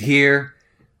repeat here.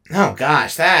 Oh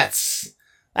gosh, that's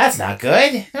not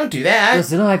good. Don't do that.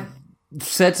 Listen, I've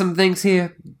said some things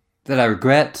here that I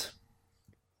regret.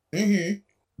 Mm-hmm.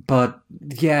 But,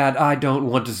 yeah, I don't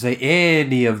want to say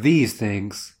any of these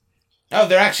things. Oh,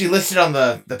 they're actually listed on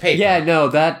the paper. Yeah, no,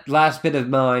 that last bit of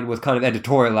mine was kind of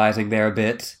editorializing there a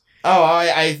bit. Oh,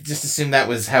 I just assumed that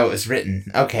was how it was written.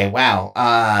 Okay, wow.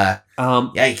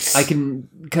 Yikes. I can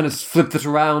kind of flip this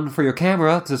around for your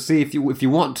camera to see if you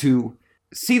want to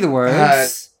see the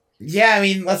words. Yeah, I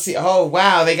mean, let's see. Oh,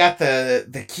 wow, they got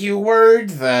the Q word,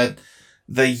 the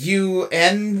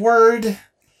UN word,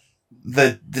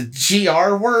 the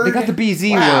GR word. They got the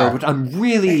BZ word, which I'm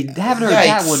really haven't heard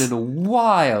that one in a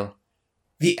while.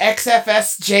 The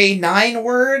XFSJ9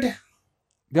 word.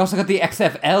 They also got the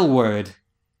XFL word.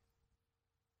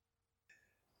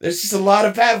 There's just a lot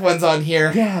of bad ones on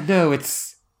here. Yeah, no,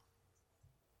 it's...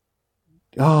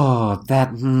 Oh,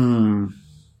 that...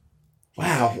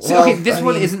 Wow. So, well, okay, this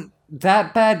one isn't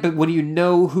that bad, but when you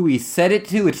know who he said it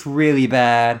to, it's really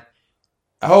bad.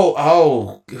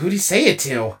 Oh, who'd he say it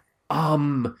to?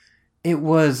 It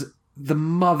was the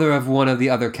mother of one of the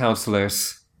other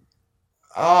counselors.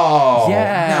 Oh,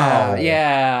 yeah, no.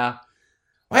 Yeah.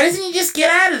 He just get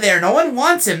out of there? No one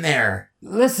wants him there.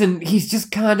 Listen, he's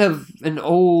just kind of an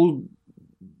old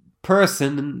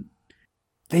person,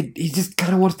 and he just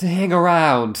kind of wants to hang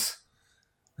around.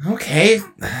 Okay.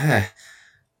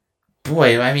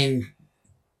 Boy, I mean,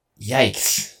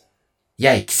 yikes.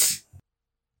 Yikes.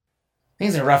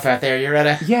 Things are rough out there,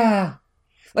 Yoretta. Yeah.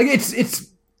 Like, it's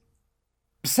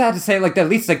sad to say, like, at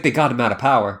least, like, they got him out of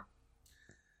power.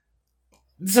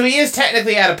 So he is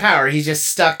technically out of power, he's just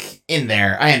stuck in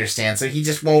there, I understand, so he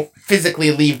just won't physically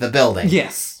leave the building.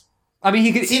 Yes. I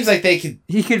mean, It seems like they could...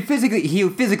 He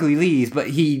physically leaves,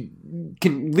 but he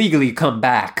can legally come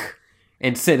back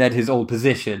and sit at his old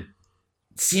position.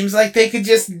 Seems like they could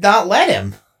just not let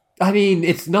him. I mean,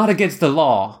 it's not against the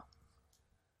law.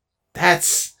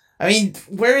 That's... I mean,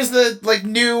 where's the,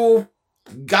 new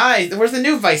guy? Where's the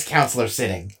new vice counselor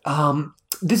sitting?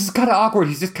 This is kind of awkward.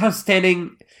 He's just kind of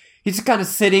standing... He's just kind of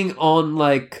sitting on,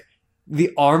 the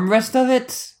armrest of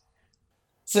it.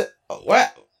 So,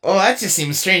 what? Well, that just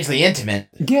seems strangely intimate.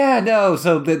 Yeah, no,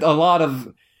 so a lot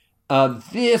of...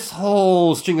 this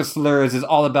whole string of slurs is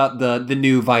all about the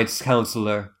new vice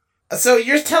counselor. So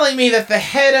you're telling me that the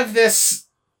head of this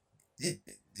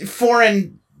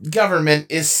foreign government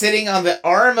is sitting on the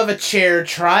arm of a chair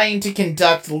trying to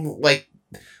conduct,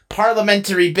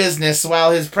 parliamentary business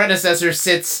while his predecessor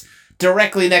sits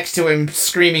directly next to him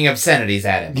screaming obscenities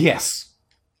at him? Yes.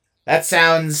 That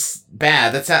sounds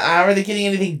bad. How are they getting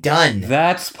anything done?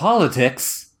 That's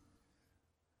politics.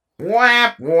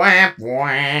 Whap, whap,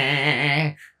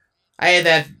 whap. I had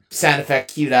that sound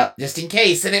effect queued up just in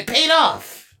case, and it paid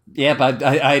off. Yeah, but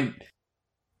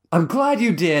I'm glad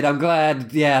you did. I'm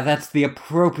glad, that's the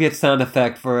appropriate sound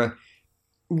effect for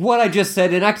what I just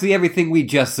said, and actually everything we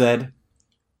just said.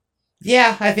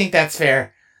 Yeah, I think that's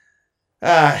fair.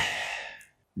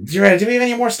 Do we have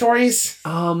any more stories?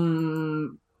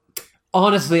 Honestly,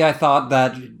 I thought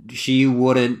that she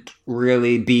wouldn't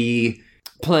really be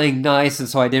playing nice, and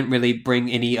so I didn't really bring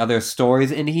any other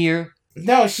stories in here.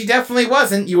 No, she definitely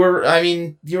wasn't. You were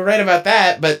right about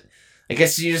that, but I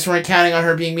guess you just weren't counting on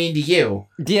her being mean to you.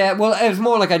 Yeah, well, it was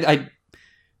more like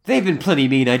they've been plenty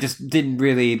mean, I just didn't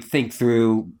really think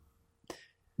through...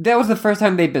 That was the first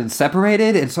time they'd been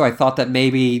separated, and so I thought that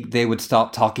maybe they would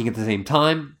stop talking at the same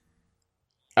time.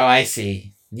 Oh, I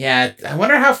see. Yeah, I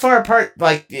wonder how far apart,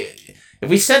 if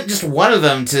we sent just one of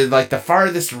them to, the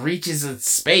farthest reaches of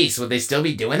space, would they still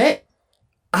be doing it?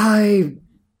 I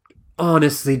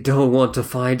honestly don't want to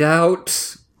find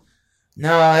out.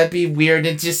 No, that'd be weird.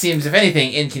 It just seems, if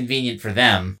anything, inconvenient for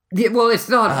them. Yeah, well, it's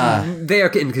not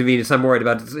their inconvenience I'm worried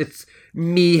about. It's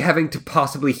me having to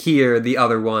possibly hear the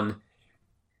other one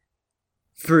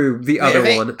through the other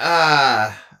one.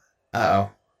 Uh-oh.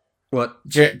 What?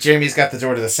 Jeremy's got the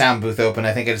door to the sound booth open.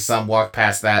 I think I just saw him walk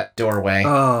past that doorway.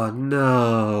 Oh,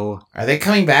 no. Are they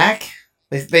coming back?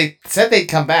 They said they'd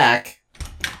come back.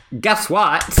 Guess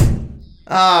what?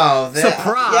 Oh,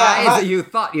 surprise! You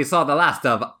thought you saw the last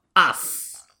of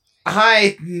us.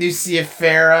 Hi,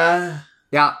 Nucifera.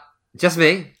 Yeah, just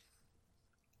me.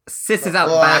 Sis is out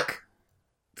back.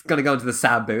 It's gonna go into the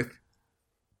sound booth.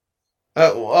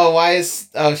 Why is...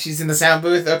 Oh, she's in the sound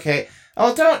booth? Okay.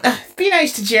 Oh, don't... Be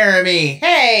nice to Jeremy.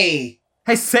 Hey!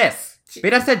 Hey, sis. Be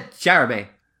nice to Jeremy.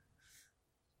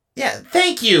 Yeah,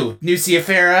 thank you,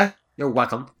 Nucifera. You're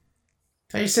welcome.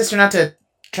 Tell your sister not to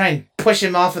try and push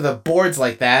him off of the boards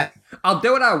like that. I'll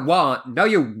do what I want. No,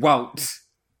 you won't.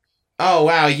 Oh,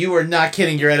 wow, you were not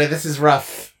kidding, Yoretta. This is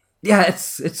rough. Yeah,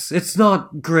 it's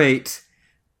not great.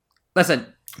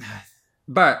 Listen,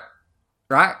 Bert,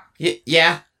 right?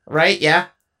 Yeah, right, yeah.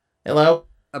 Hello?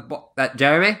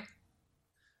 Jeremy?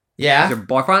 Yeah. Your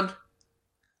boyfriend?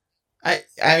 I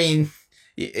mean,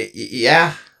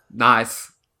 yeah.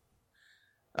 Nice.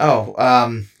 Oh,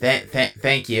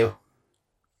 thank you.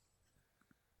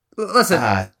 Listen,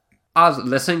 I was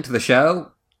listening to the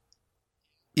show.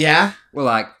 Yeah? Well,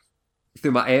 like,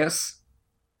 through my ears.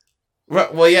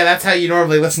 Well, yeah, that's how you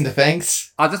normally listen to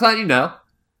things. I'll just let you know.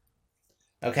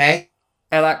 Okay?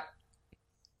 And, like,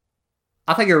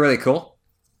 I think you're really cool.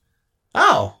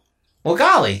 Oh. Well,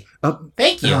 golly.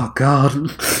 Thank you. Oh, God.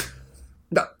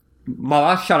 No,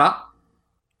 Mama, shut up.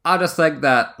 I just think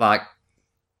that, like,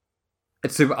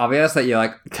 it's super obvious that you,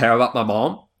 like, care about my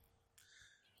mom.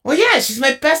 Well, yeah, she's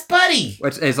my best buddy.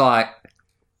 Which is, like,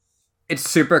 it's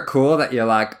super cool that you're,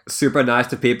 like, super nice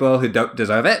to people who don't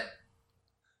deserve it.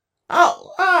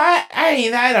 Oh, I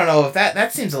mean, I don't know if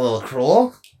that seems a little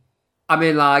cruel. I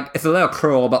mean, like, it's a little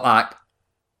cruel, but, like,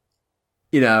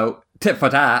 you know, tip for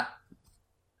tat.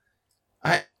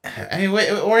 I mean,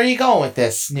 where are you going with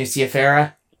this, Nucia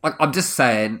Farah? Like, I'm just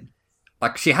saying,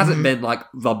 like, she hasn't been, like,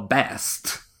 the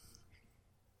best.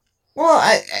 Well,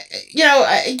 cut your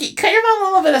mom a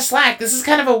little bit of slack. This is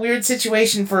kind of a weird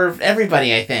situation for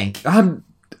everybody, I think.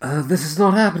 This is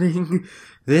not happening.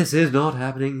 This is not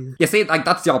happening. You see, like,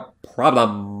 that's your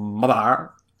problem,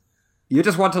 mother. You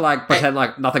just want to, like, pretend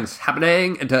like nothing's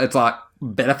happening until it's, like,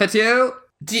 benefits you.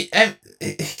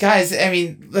 Guys, I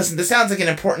mean, listen, this sounds like an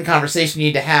important conversation you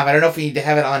need to have. I don't know if we need to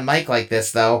have it on mic like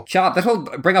this, though. Shut up, this will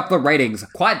bring up the ratings.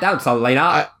 Quiet down,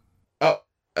 Selena.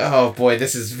 Oh boy,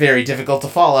 this is very difficult to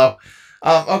follow.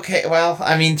 Okay, well,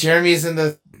 I mean, Jeremy's in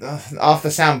the off the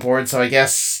soundboard, so I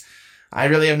guess I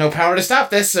really have no power to stop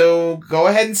this, so go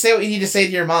ahead and say what you need to say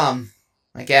to your mom.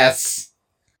 I guess.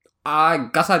 I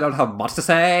guess I don't have much to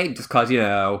say, just because, you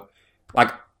know,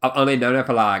 like, I've only known her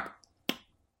for, like,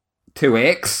 2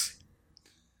 weeks.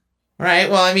 Right,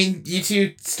 well, I mean, you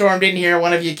two stormed in here,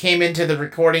 one of you came into the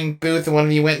recording booth, and one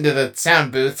of you went into the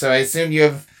sound booth, so I assume you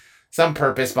have some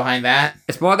purpose behind that.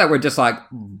 It's more that we're just, like,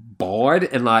 bored,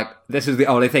 and, like, this is the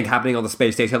only thing happening on the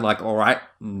space station, like, alright,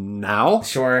 now?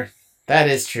 Sure, that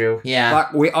is true, yeah.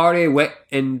 Like, we already went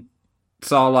and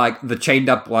saw, like, the chained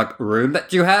up, like, room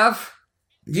that you have.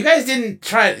 You guys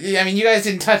didn't you guys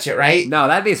didn't touch it, right? No,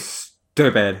 that'd be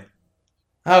stupid.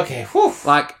 Okay, whew.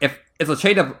 Like, if it's a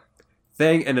chained up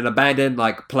thing in an abandoned,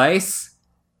 like, place,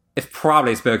 it's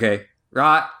probably spooky,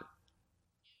 right?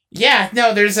 Yeah,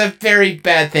 no, there's a very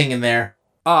bad thing in there.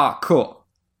 Ah, cool.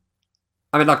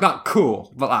 I mean, like, not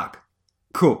cool, but, like,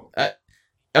 cool.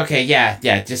 Okay, yeah,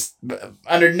 just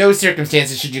under no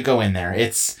circumstances should you go in there.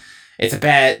 It's a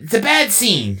bad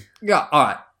scene. Yeah,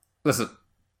 alright. Listen.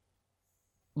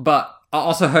 But I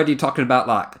also heard you talking about,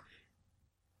 like,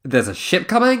 there's a ship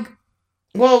coming?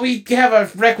 Well, we have a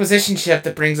requisition ship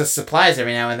that brings us supplies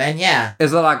every now and then, yeah.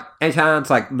 Is there, like, any chance,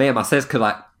 like, me and my sis could,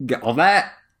 like, get on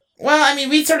that? Well, I mean,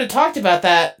 we sort of talked about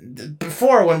that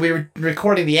before when we were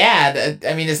recording the ad.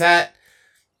 I mean, is that...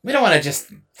 We don't want to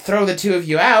just throw the two of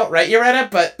you out, right,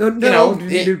 Yoretta? But,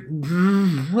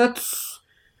 let's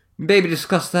maybe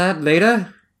discuss that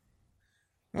later.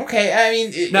 Okay, I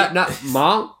mean... No,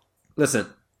 Mom, listen.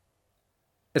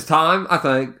 It's time, I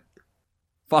think,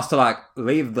 for us to, like,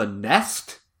 leave the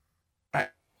nest.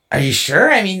 Are you sure?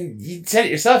 I mean, you said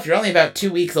it yourself, you're only about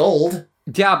 2 weeks old.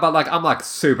 Yeah, but, like, I'm, like,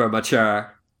 super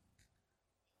mature.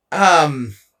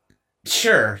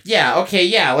 Sure. Yeah, okay,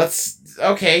 yeah,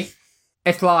 okay.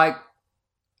 It's like,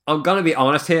 I'm gonna be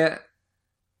honest here,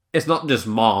 it's not just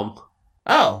Mom.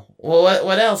 Oh, well,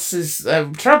 what else is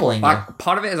troubling you? Like,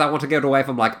 part of it is I want to get away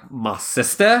from, like, my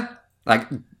sister. Like,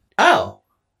 oh.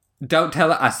 Don't tell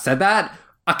her I said that.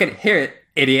 I can hear it,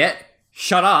 idiot.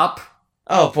 Shut up.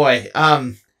 Oh, boy.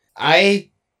 I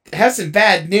have some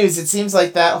bad news. It seems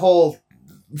like that whole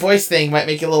voice thing might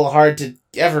make it a little hard to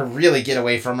ever really get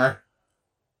away from her.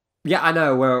 Yeah, I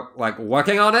know. We're, like,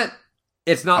 working on it.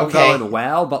 It's not going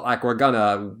well, but, like, we're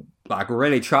gonna, like,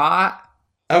 really try.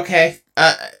 Okay.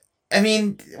 I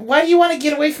mean, why do you want to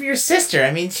get away from your sister?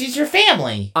 I mean, she's your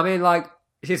family. I mean, like,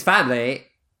 she's family,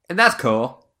 and that's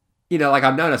cool. You know, like,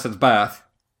 I've known her since birth.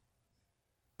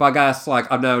 But I guess,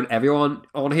 like, I've known everyone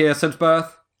on here since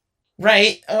birth.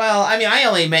 Right. Well, I mean, I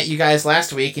only met you guys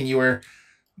last week, and you were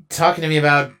talking to me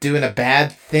about doing a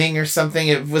bad thing or something.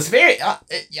 It was very...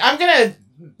 I'm gonna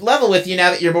level with you now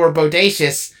that you're more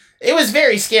bodacious. It was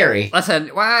very scary.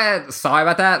 Listen, well, sorry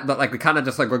about that, but, like, we kind of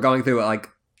just, like, we're going through, like,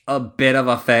 a bit of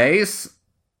a phase.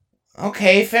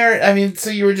 Okay, fair. I mean, so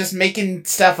you were just making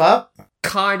stuff up?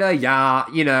 Kinda, yeah.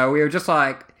 You know, we were just,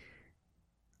 like,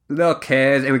 little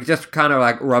kids, and we just kind of,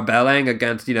 like, rebelling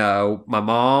against, you know, my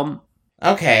mom.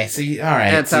 Okay, so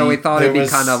alright. And so we thought it'd be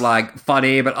kind of, like,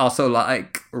 funny, but also,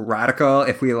 like, radical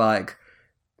if we, like,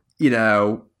 you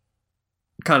know,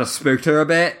 kind of spooked her a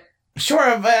bit.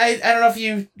 Sure, but I don't know if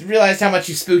you realized how much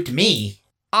you spooked me.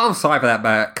 I'm sorry for that,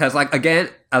 Bert, because, like, again,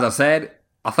 as I said,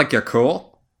 I think you're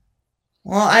cool.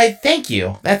 Well, I thank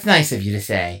you. That's nice of you to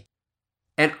say.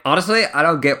 And honestly, I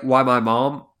don't get why my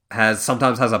mom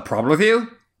sometimes has a problem with you.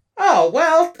 Oh,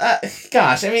 well,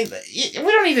 gosh, I mean, we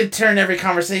don't need to turn every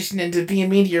conversation into being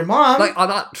mean to your mom. Like, I'm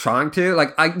not trying to.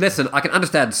 Like, listen, I can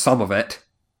understand some of it.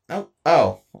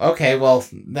 Oh, okay, well,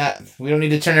 we don't need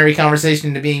to turn every conversation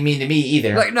into being mean to me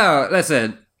either. Like, no,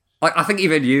 listen, like, I think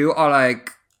even you are, like,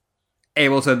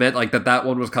 able to admit, like, that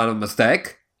one was kind of a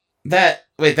mistake. That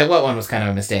what one was kind of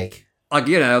a mistake? Like,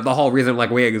 you know, the whole reason,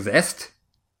 like, we exist.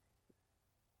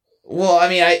 Well, I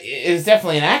mean, it was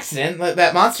definitely an accident.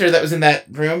 That monster that was in that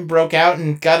room broke out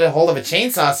and got a hold of a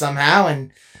chainsaw somehow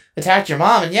and attacked your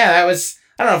mom. And yeah, that was,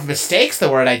 I don't know if mistake's the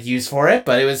word I'd use for it,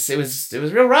 but it was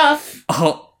real rough.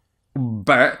 Oh,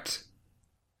 Bert.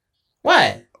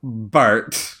 What?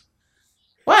 Bert.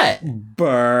 What?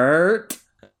 Bert.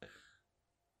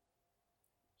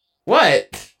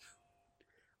 What?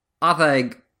 I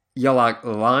think you're, like,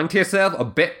 lying to yourself a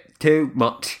bit too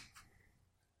much.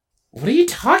 What are you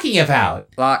talking about?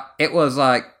 Like, it was,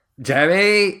 like,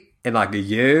 Jeremy and, like,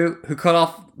 you who cut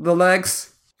off the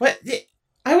legs. What?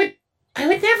 I would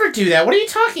never do that. What are you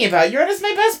talking about? Yoretta's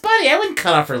my best buddy. I wouldn't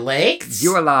cut off her legs.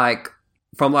 You were, like,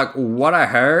 from, like, what I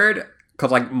heard,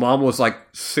 because, like, Mom was, like,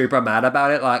 super mad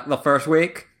about it, like, the first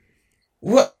week.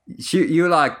 What? You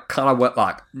like, kind of went,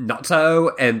 like,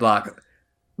 nutso and, like,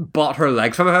 bought her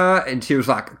legs from her, and she was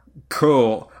like,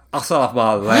 cool, I'll sawed off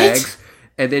my legs.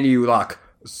 And then you, like,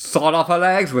 sawed off her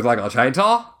legs with, like, a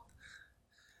chainsaw?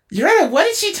 Yoretta, what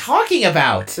is she talking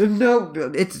about? No,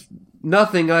 it's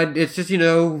nothing. It's just, you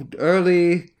know,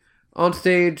 early on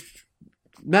stage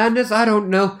madness. I don't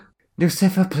know.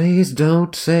 Lucifer, please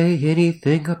don't say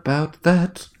anything about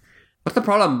that. What's the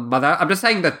problem, Mother? I'm just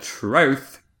saying the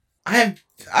truth.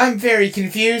 I'm very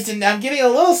confused, and I'm getting a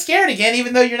little scared again,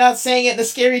 even though you're not saying it in a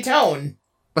scary tone.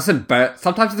 Listen, Bert,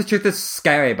 sometimes the truth is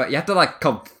scary, but you have to, like,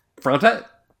 confront it.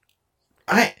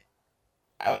 I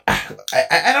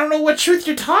don't know what truth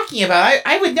you're talking about.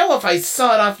 I would know if I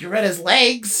sawed off Yoretta's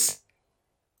legs.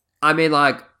 I mean,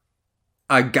 like,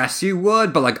 I guess you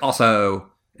would, but, like,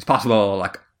 also, it's possible,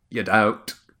 like, you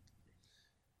don't.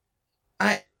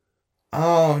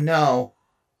 Oh, no.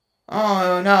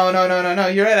 Oh, no.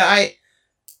 Yoretta,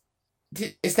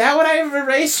 is that what I've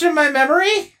erased from my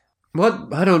memory?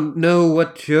 What? I don't know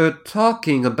what you're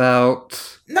talking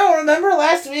about. No, remember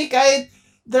last week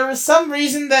there was some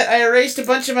reason that I erased a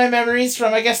bunch of my memories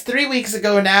from, I guess, 3 weeks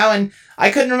ago now, and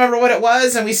I couldn't remember what it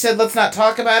was, and we said let's not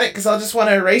talk about it because I'll just want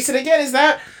to erase it again. Is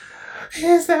that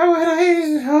what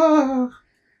I... Oh.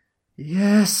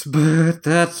 Yes, but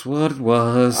that's what it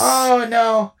was. Oh,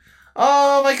 no.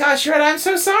 Oh, my gosh, Red, I'm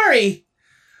so sorry.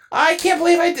 I can't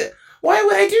believe I did... Why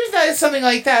would I do something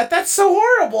like that? That's so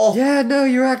horrible. Yeah, no,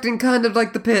 you're acting kind of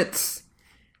like the Pits.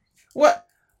 What?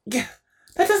 Yeah,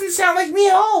 that doesn't sound like me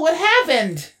at all. What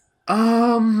happened?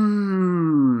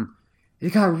 You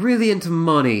got really into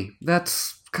money.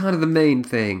 That's kind of the main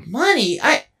thing. Money?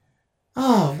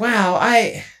 Oh, wow,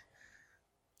 I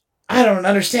don't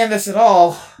understand this at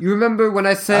all. You remember when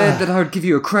I said that I would give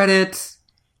you a credit,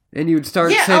 and you'd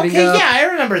start saving up? Yeah, I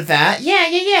remember that.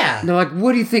 Yeah. Now, like,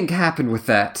 what do you think happened with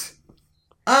that?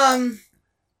 I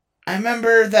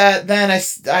remember that then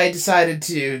I decided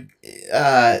to,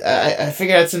 I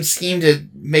figured out some scheme to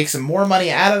make some more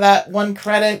money out of that one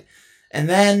credit, and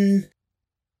then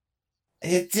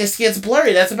it just gets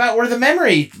blurry. That's about where the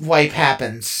memory wipe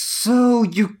happens. So,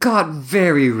 you got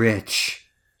very rich.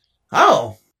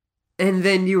 Oh. And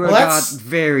then you got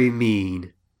very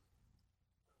mean.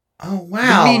 Oh,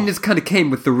 wow. The meanness kind of came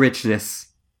with the richness.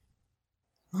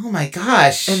 Oh my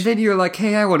gosh. And then you're like,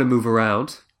 hey, I want to move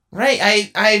around. Right,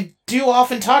 I do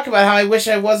often talk about how I wish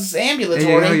I was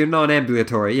ambulatory. And you're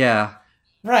non-ambulatory, yeah.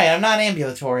 Right, I'm not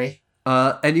ambulatory.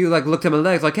 And you, like, looked at my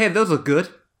legs like, hey, those look good.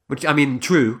 Which, I mean,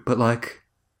 true, but, like...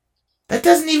 That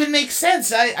doesn't even make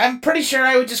sense. I'm pretty sure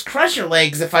I would just crush your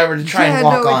legs if I were to try and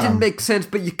walk on them. Yeah, no, it didn't make sense,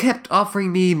 but you kept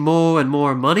offering me more and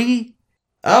more money.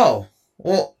 Oh,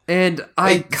 well... And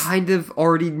I kind of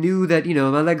already knew that, you know,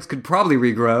 my legs could probably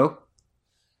regrow.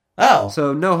 Oh.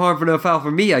 So no harm for no foul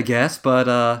for me, I guess, but,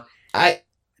 I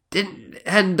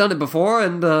hadn't done it before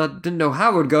and, didn't know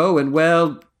how it would go, and,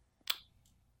 well...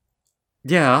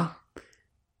 Yeah.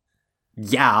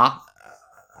 Yeah.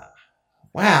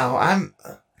 Wow,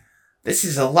 this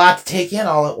is a lot to take in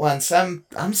all at once. I'm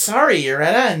sorry,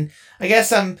 Yoretta, and I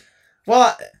guess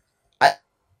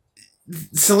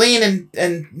Celine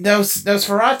and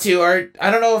Nosferatu are,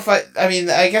 I don't know if I mean,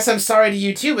 I guess I'm sorry to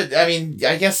you too, but I mean,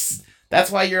 I guess that's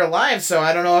why you're alive, so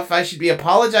I don't know if I should be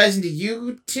apologizing to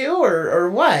you too, or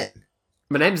what.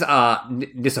 My name's,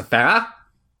 Nicifera.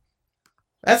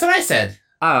 That's what I said.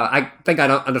 I think I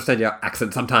don't understand your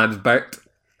accent sometimes, Bert.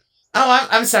 Oh,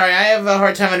 I'm sorry. I have a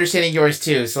hard time understanding yours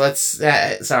too, so let's...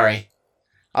 sorry.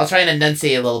 I'll try and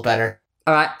enunciate a little better.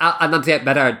 Alright, I'll enunciate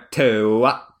better, too.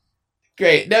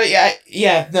 Great. No,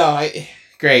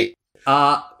 great.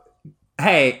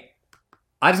 Hey,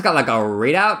 I just got, like, a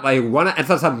readout. Like, wanna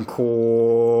answer some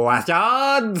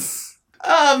questions?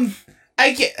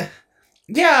 I get...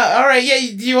 Yeah, alright, yeah,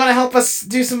 do you want to help us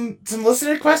do some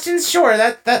listener questions? Sure,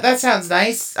 that sounds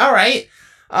nice. Alright.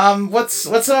 What's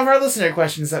some of our listener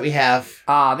questions that we have?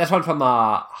 This one from,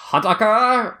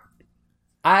 Huntucker.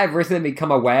 I've recently become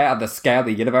aware of the scale of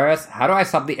the universe. How do I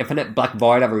stop the infinite black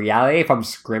void of reality from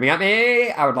screaming at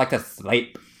me? I would like to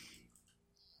sleep.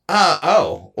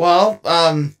 Well,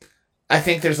 I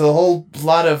think there's a whole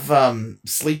lot of,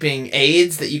 sleeping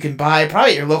aids that you can buy,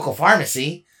 probably at your local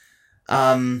pharmacy.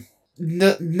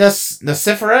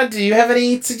 Nicifera, do you have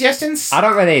any suggestions? I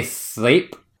don't really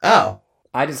sleep. Oh.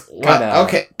 I just kind of,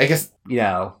 okay, I guess,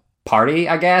 party,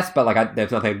 I guess, but, like,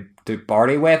 there's nothing to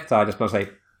party with, so I just mostly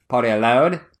party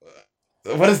alone.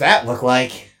 What does that look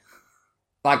like?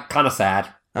 Like, kind of sad.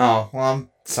 Oh, well, I'm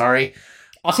sorry.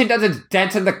 All she does is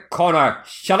dance in the corner.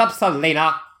 Shut up,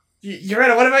 Selena.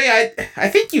 Yoretta, what about you? I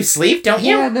think you sleep, don't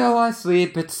you? Yeah, no, I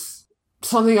sleep. It's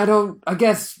something I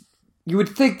guess you would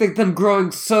think that them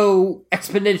growing so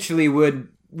exponentially would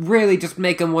really just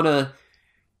make them want to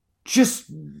just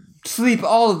sleep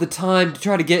all of the time to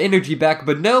try to get energy back,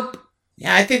 but nope.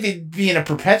 Yeah, I think they'd be in a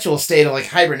perpetual state of, like,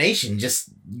 hibernation,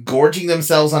 just gorging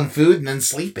themselves on food and then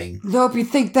sleeping. Nope, you'd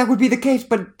think that would be the case,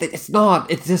 but it's not.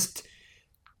 It's just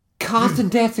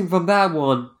constant dancing from that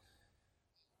one.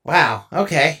 Wow,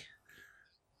 okay.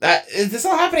 Is this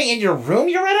all happening in your room,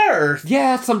 Yoretta, or...?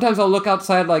 Yeah, sometimes I'll look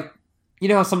outside, like, you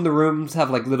know how some of the rooms have,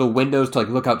 like, little windows to, like,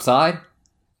 look outside?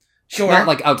 Sure. Not,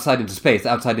 like, outside into space,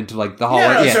 outside into, like, the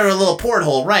hallway. No, sort of a little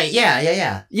porthole, right,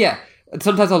 yeah. Yeah, and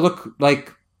sometimes I'll look,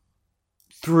 like,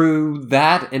 through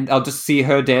that, and I'll just see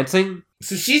her dancing.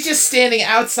 So she's just standing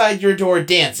outside your door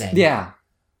dancing? Yeah.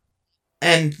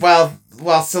 And while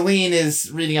Celine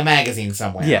is reading a magazine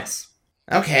somewhere? Yes.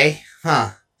 Okay,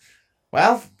 huh.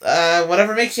 Well,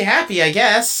 whatever makes you happy, I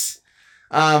guess.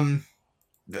 Well,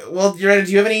 Yoretta,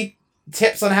 do you have any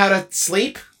tips on how to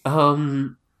sleep? I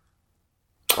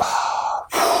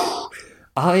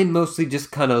mostly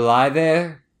just kind of lie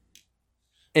there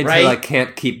until I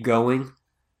can't keep going.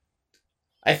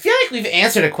 I feel like we've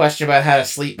answered a question about how to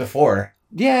sleep before.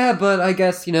 Yeah, but I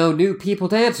guess, new people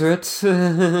to answer it.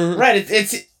 Right,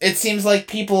 it seems like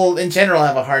people in general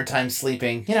have a hard time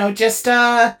sleeping.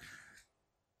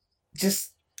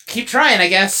 Just keep trying, I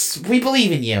guess. We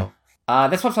believe in you.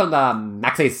 This one's from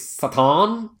Maxi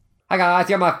Satan. Hi guys,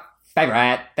 you're my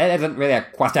favorite. That isn't really a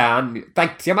question.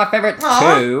 Thanks, you're my favorite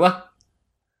too.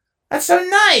 That's so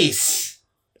nice.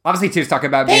 Obviously, two's talking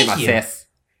about me and my sis.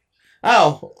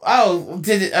 Oh,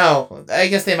 I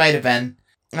guess they might have been.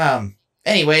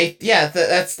 Anyway, yeah,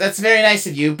 that's very nice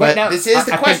of you, but this is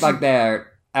the question. I think, like,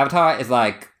 their avatar is,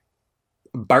 like,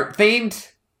 Bert themed.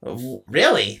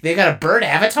 Really? They got a bird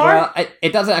avatar? Well,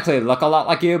 it doesn't actually look a lot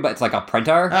like you, but it's like a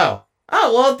printer. Oh,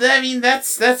 well, I mean,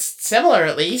 that's similar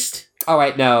at least. Oh,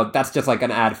 wait, no, that's just like an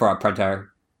ad for a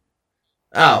printer.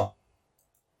 Oh.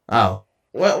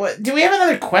 What? Do we have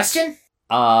another question?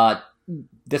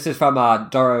 This is from,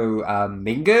 Doro,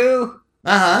 Mingu.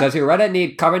 Uh-huh. Does Yoretta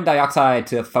need carbon dioxide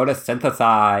to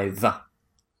photosynthesize? Oh,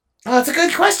 that's a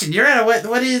good question. Yoretta,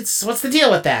 what's the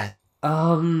deal with that?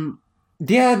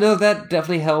 Yeah, no, that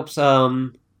definitely helps.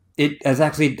 It has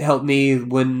actually helped me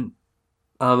when,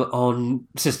 on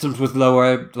systems with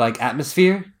lower, like,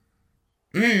 atmosphere.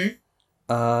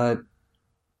 Mm-hmm.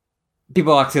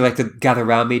 People actually like to gather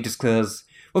around me just because,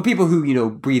 well, people who,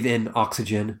 breathe in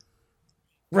oxygen.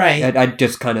 Right. I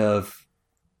just kind of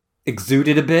exude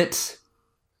it a bit.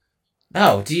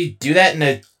 Oh, do you do that in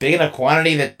a big enough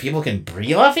quantity that people can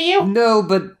breathe off of you? No,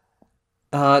 but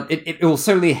it will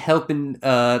certainly help in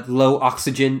low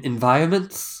oxygen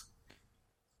environments.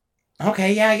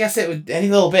 Okay, yeah, I guess it would. Any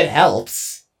little bit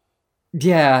helps.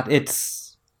 Yeah,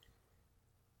 it's.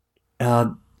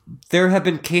 There have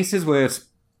been cases where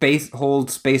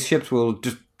spaceships will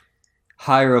just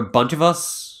hire a bunch of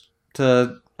us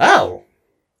to. Oh.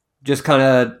 Just kind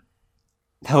of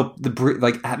help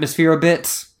the atmosphere a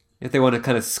bit. If they want to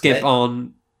kind of skip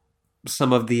on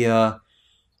some of the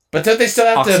but don't they still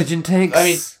have oxygen tanks? I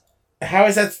mean, how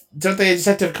is that? Don't they just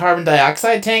have to have carbon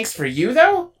dioxide tanks for you,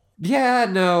 though? Yeah,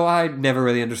 no, I never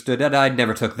really understood that. I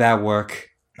never took that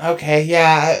work. Okay,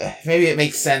 yeah, maybe it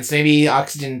makes sense. Maybe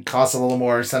oxygen costs a little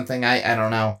more or something. I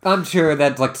don't know. I'm sure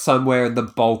that's like somewhere in the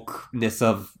bulkness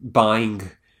of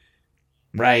buying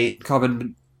Right.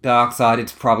 carbon dioxide,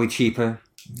 it's probably cheaper.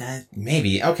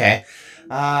 Maybe. Okay.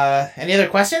 Any other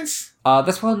questions?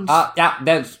 This one? Yeah,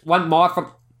 there's one more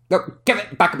from... No, give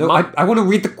it back. No, I want to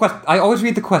read the question. I always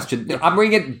read the question. No, I'm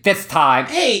reading it this time.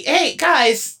 Hey,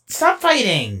 guys, stop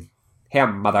fighting. Here,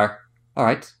 mother.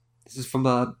 Alright. This is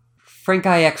from, Frank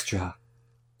I Extra.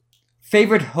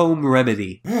 Favorite home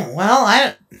remedy? Well,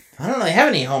 I don't really have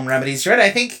any home remedies, right?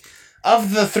 I think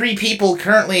of the 3 people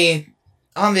currently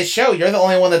on this show, you're the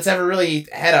only one that's ever really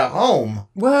had a home.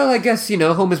 Well, I guess,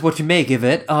 home is what you make of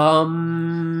it.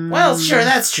 Well, sure,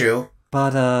 that's true.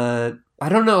 But, I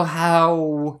don't know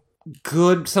how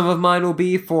good some of mine will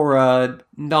be for,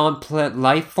 non-plant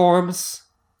life forms.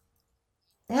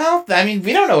 Well, I mean,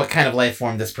 we don't know what kind of life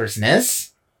form this person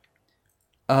is.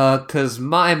 'Cause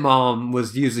my mom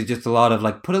was usually just a lot of,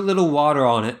 like, put a little water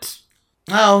on it.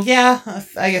 Oh, yeah,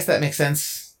 I guess that makes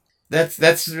sense.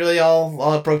 That's really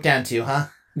all it broke down to, huh?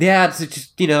 Yeah, it's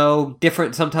just,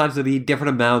 different. Sometimes it'll be different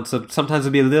amounts. Sometimes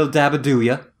it'll be a little dab of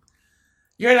dooya.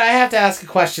 I have to ask a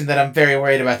question that I'm very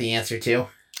worried about the answer to.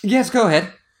 Yes, go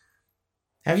ahead.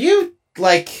 Have you,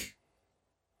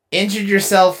 injured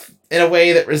yourself in a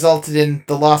way that resulted in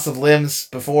the loss of limbs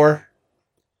before?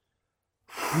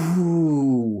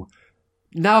 Ooh.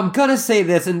 Now I'm gonna say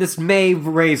this, and this may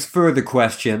raise further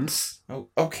questions. Oh,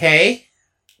 okay.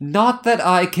 Not that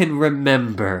I can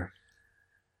remember.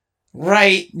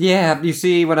 Right. Yeah, you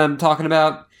see what I'm talking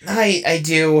about? I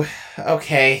do.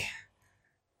 Okay.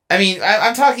 I mean,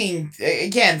 I'm talking,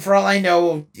 again, for all I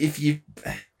know, if you...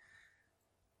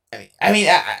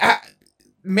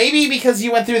 maybe because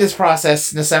you went through this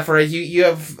process, Nicefera, you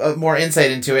have more insight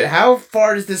into it. How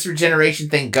far does this regeneration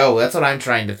thing go? That's what I'm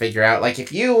trying to figure out.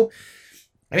 If you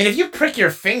prick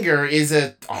your finger, is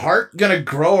a heart gonna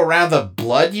grow around the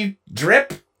blood you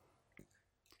drip?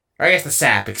 Or I guess the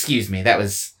sap, excuse me. That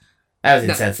was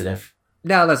insensitive.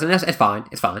 No, listen, it's fine.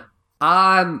 It's fine.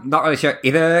 I'm not really sure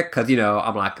either, because,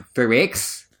 I'm 3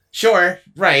 weeks. Sure,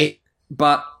 right.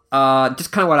 But,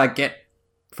 just kind of what I get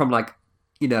from, a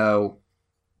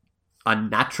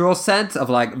natural sense of,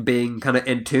 being kind of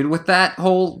in tune with that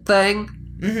whole thing.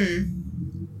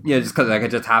 Mm-hmm. Just because,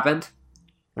 it just happened.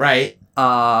 Right.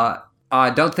 I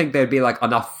don't think there'd be,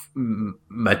 enough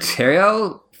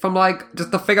material from, just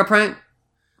the fingerprint.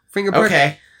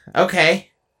 Okay.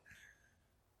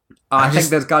 I think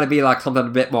there's got to be something a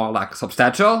bit more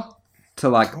substantial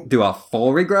to do a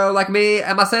full regrow like me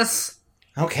and my sis.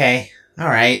 Okay, all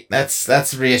right,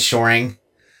 that's reassuring.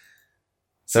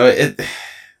 So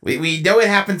we know it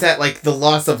happens at the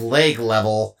loss of leg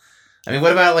level. I mean,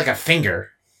 what about a finger?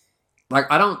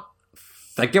 I don't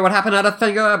think it would happen at a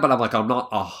finger, but I'm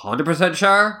not 100%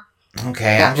 sure.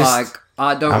 Okay, but I'm just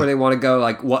I don't really want to go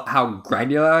how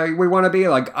granular we want to be.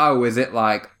 Is it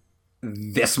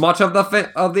this much of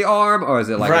the arm, or is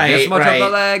it this much of the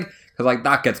leg? Because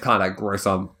that gets kind of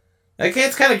gruesome.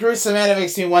 It's kind of gruesome, and it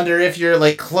makes me wonder if you're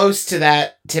close to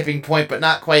that tipping point, but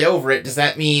not quite over it. Does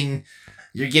that mean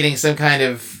you're getting some kind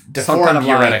of deformed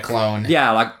Uretta clone?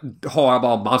 Yeah,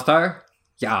 horrible monster.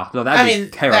 Yeah, no, that'd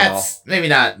be terrible. That's maybe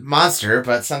not monster,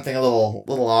 but something a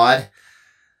little odd.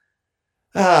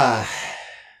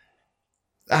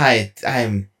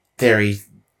 I'm very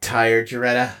tired,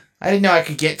 Uretta. I didn't know I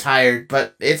could get tired,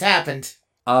 but it's happened.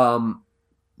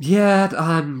 Yeah,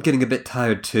 I'm getting a bit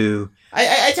tired too.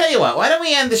 I tell you what, why don't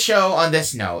we end the show on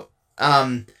this note?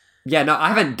 Yeah, no, I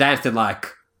haven't danced in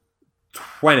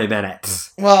 20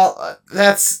 minutes. Well,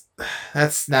 that's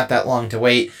not that long to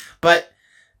wait, but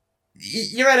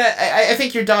Uretta, I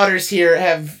think your daughters here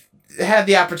have had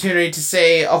the opportunity to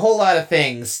say a whole lot of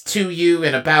things to you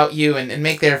and about you and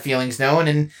make their feelings known,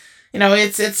 and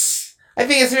it's I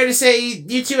think it's fair to say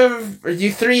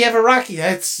you three have a rocky.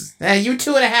 It's you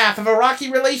 2.5 have a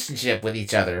rocky relationship with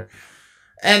each other,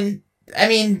 and I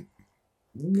mean,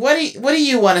 what do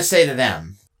you want to say to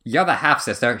them? You're the half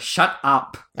sister. Shut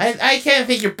up. I kind of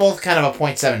think you're both kind of a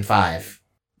 0.75.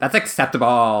 That's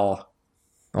acceptable.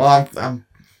 Well, I'm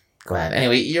glad.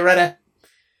 Anyway, Uretta.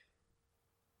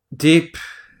 Deep,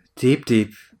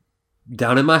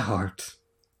 down in my heart,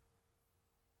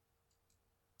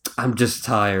 I'm just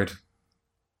tired.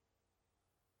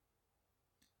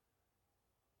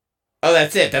 Oh,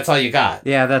 that's it? That's all you got?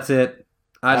 Yeah, that's it.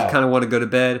 I just kind of want to go to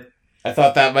bed. I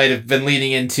thought that might have been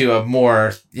leading into a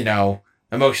more,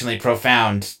 emotionally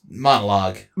profound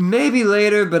monologue. Maybe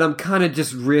later, but I'm kind of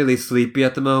just really sleepy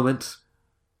at the moment.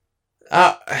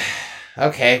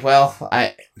 Okay, well,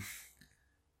 I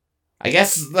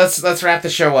guess let's wrap the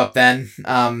show up then.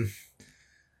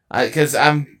 Because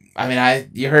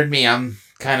you heard me. I'm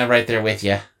kind of right there with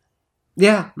you.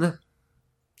 Yeah.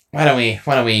 Why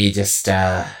don't we just,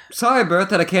 Sorry, Bert,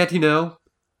 that I can't,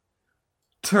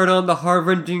 turn on the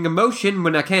heart-wrenching emotion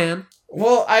when I can.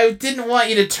 Well, I didn't want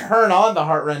you to turn on the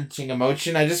heart-wrenching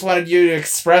emotion. I just wanted you to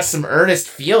express some earnest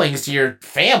feelings to your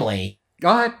family.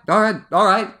 All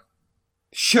right.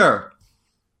 Sure.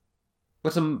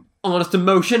 With some honest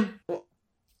emotion?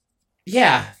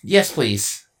 Yeah, yes,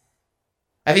 please.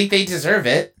 I think they deserve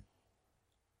it.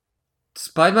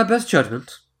 Despite my best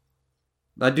judgment,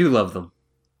 I do love them.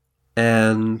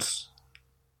 And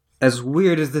as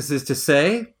weird as this is to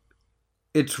say,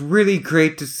 it's really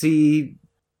great to see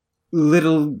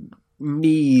little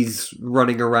me's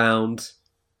running around,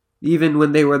 even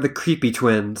when they were the creepy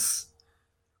twins.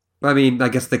 I mean, I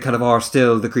guess they kind of are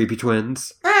still the creepy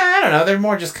twins. I don't know, they're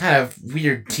more just kind of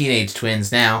weird teenage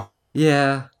twins now.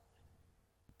 Yeah.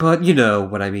 But you know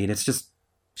what I mean, it's just...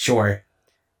 Sure.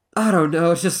 I don't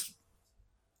know, it's just...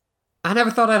 I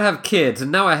never thought I'd have kids,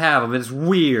 and now I have them, and it's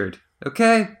weird,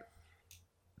 okay?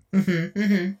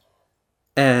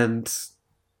 And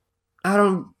I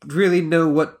don't really know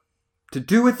what to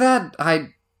do with that.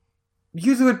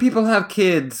 Usually when people have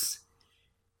kids,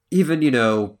 even,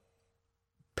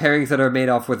 pairings that are made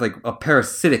off with, like, a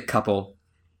parasitic couple,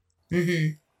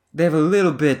 they have a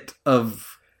little bit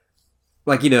of,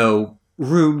 like,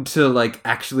 room to, like,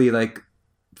 actually, like,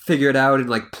 figure it out and,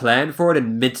 like, plan for it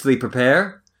and mentally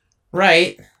prepare.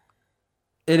 Right.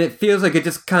 And it feels like it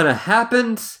just kind of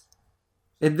happened,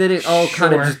 and then it all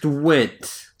kind of just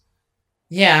went.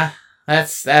 Yeah,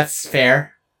 that's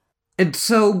fair. And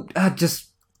so, I'm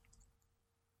just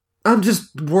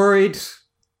worried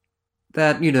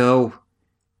that,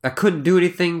 I couldn't do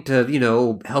anything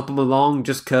to, help him along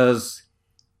just because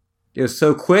it was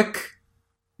so quick,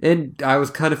 and I was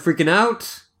kind of freaking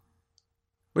out.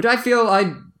 Which I feel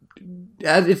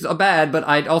it's bad, but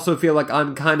I also feel like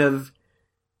I'm kind of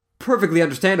perfectly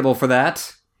understandable for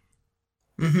that.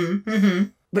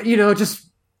 But,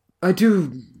 I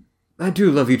do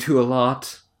love you two a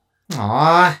lot.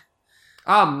 Aww.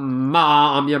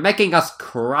 Mom, you're making us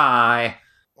cry.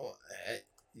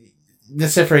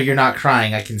 Decipher, you're not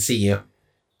crying, I can see you.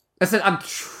 I said I'm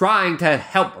trying to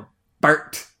help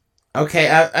Bert. Okay,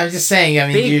 I'm just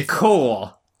saying, Be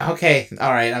cool. Okay,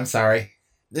 alright, I'm sorry.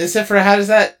 Decipher, how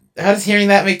does hearing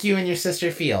that make you and your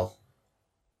sister feel?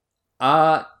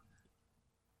 I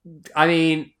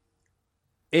mean,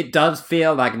 it does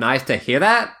feel, like, nice to hear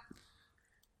that,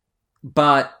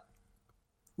 but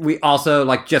we also,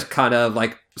 like, just kind of,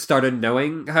 like, started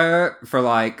knowing her for,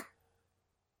 like,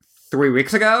 3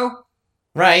 weeks ago.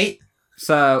 Right.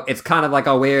 So it's kind of like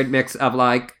a weird mix of,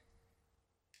 like,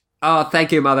 oh,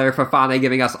 thank you, Mother, for finally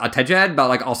giving us attention, but,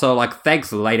 like, also, like,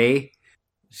 thanks, lady.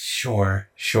 Sure,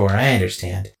 I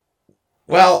understand.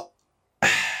 Well,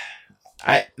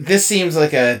 this seems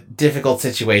like a difficult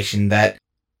situation that,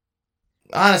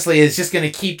 honestly, is just going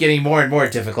to keep getting more and more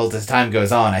difficult as time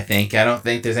goes on, I think. I don't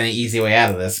think there's any easy way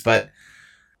out of this, but...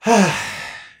 what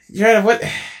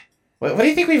do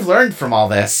you think we've learned from all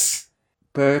this?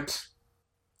 Bert...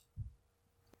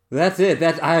 That's it.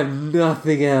 I have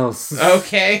nothing else.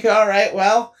 Okay, alright,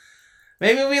 well,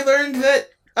 maybe we learned that,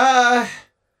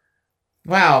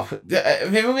 wow.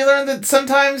 Maybe we learned that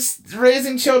sometimes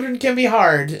raising children can be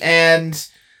hard, and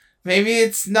maybe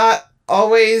it's not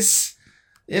always,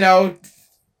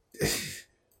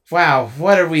 wow,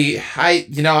 what are we,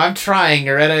 I'm trying,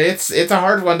 Loretta. It's a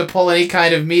hard one to pull any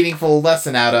kind of meaningful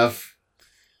lesson out of.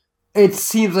 It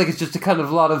seems like it's just a kind of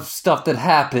lot of stuff that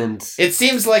happened. It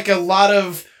seems like a lot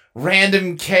of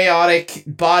random chaotic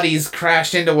bodies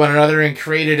crashed into one another and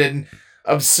created an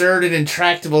absurd and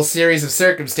intractable series of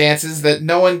circumstances that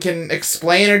no one can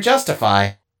explain or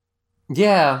justify.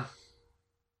 Yeah.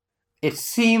 It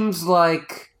seems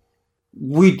like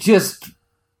we just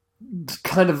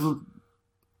kind of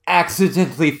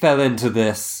accidentally fell into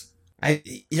this. I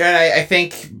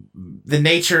think the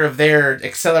nature of their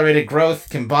accelerated growth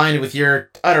combined with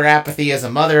your utter apathy as a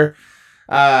mother,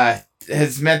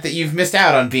 has meant that you've missed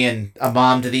out on being a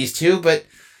mom to these two, but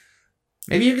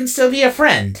maybe you can still be a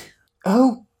friend.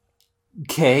 Oh,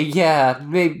 okay, yeah,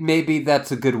 maybe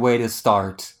that's a good way to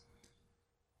start.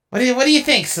 What do you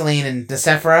think, Celine and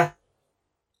Decephora?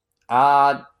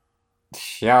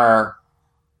 Sure.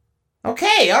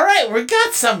 Okay, alright, we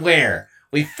got somewhere.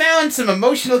 We found some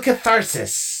emotional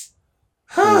catharsis.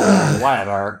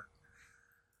 Whatever.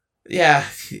 Yeah.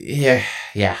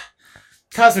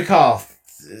 Cosmic Call.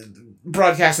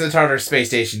 Broadcast to the Tartar space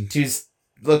station, whose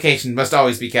location must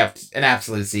always be kept an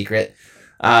absolute secret.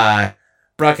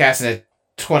 Broadcast in a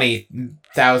 20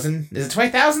 20,000. Is it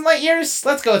 20,000 light years?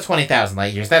 Let's go with 20,000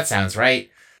 light years. That sounds right.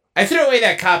 I threw away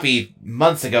that copy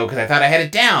months ago because I thought I had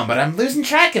it down, but I'm losing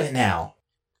track of it now.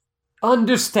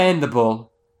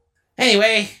 Understandable.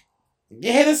 Anyway,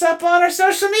 you hit us up on our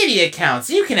social media accounts.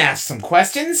 You can ask some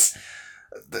questions.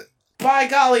 By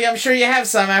golly, I'm sure you have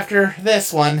some after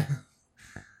this one.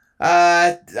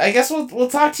 I guess we'll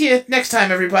talk to you next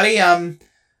time, everybody. I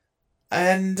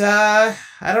don't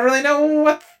really know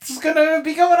what's gonna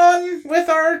be going on with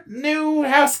our new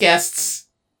house guests.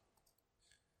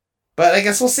 But I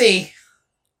guess we'll see.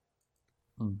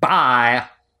 Bye.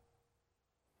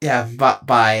 Yeah,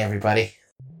 bye, everybody.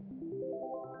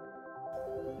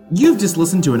 You've just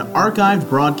listened to an archived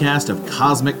broadcast of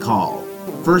Cosmic Call,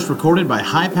 first recorded by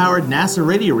high-powered NASA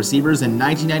radio receivers in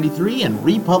 1993 and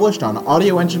republished on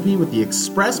Audio Entropy with the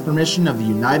express permission of the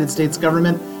United States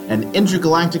government and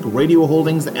Intergalactic Radio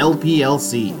Holdings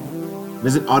LPLC.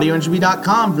 Visit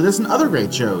audioentropy.com for this and other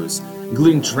great shows,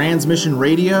 including Transmission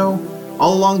Radio,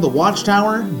 All Along the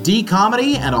Watchtower,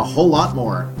 D-Comedy, and a whole lot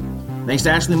more. Thanks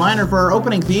to Ashley Miner for our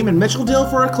opening theme and Mitchell Dill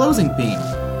for our closing theme.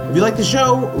 If you like the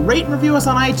show, rate and review us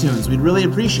on iTunes. We'd really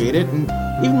appreciate it. And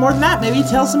even more than that, maybe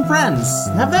tell some friends.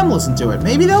 Have them listen to it.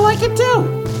 Maybe they'll like it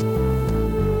too.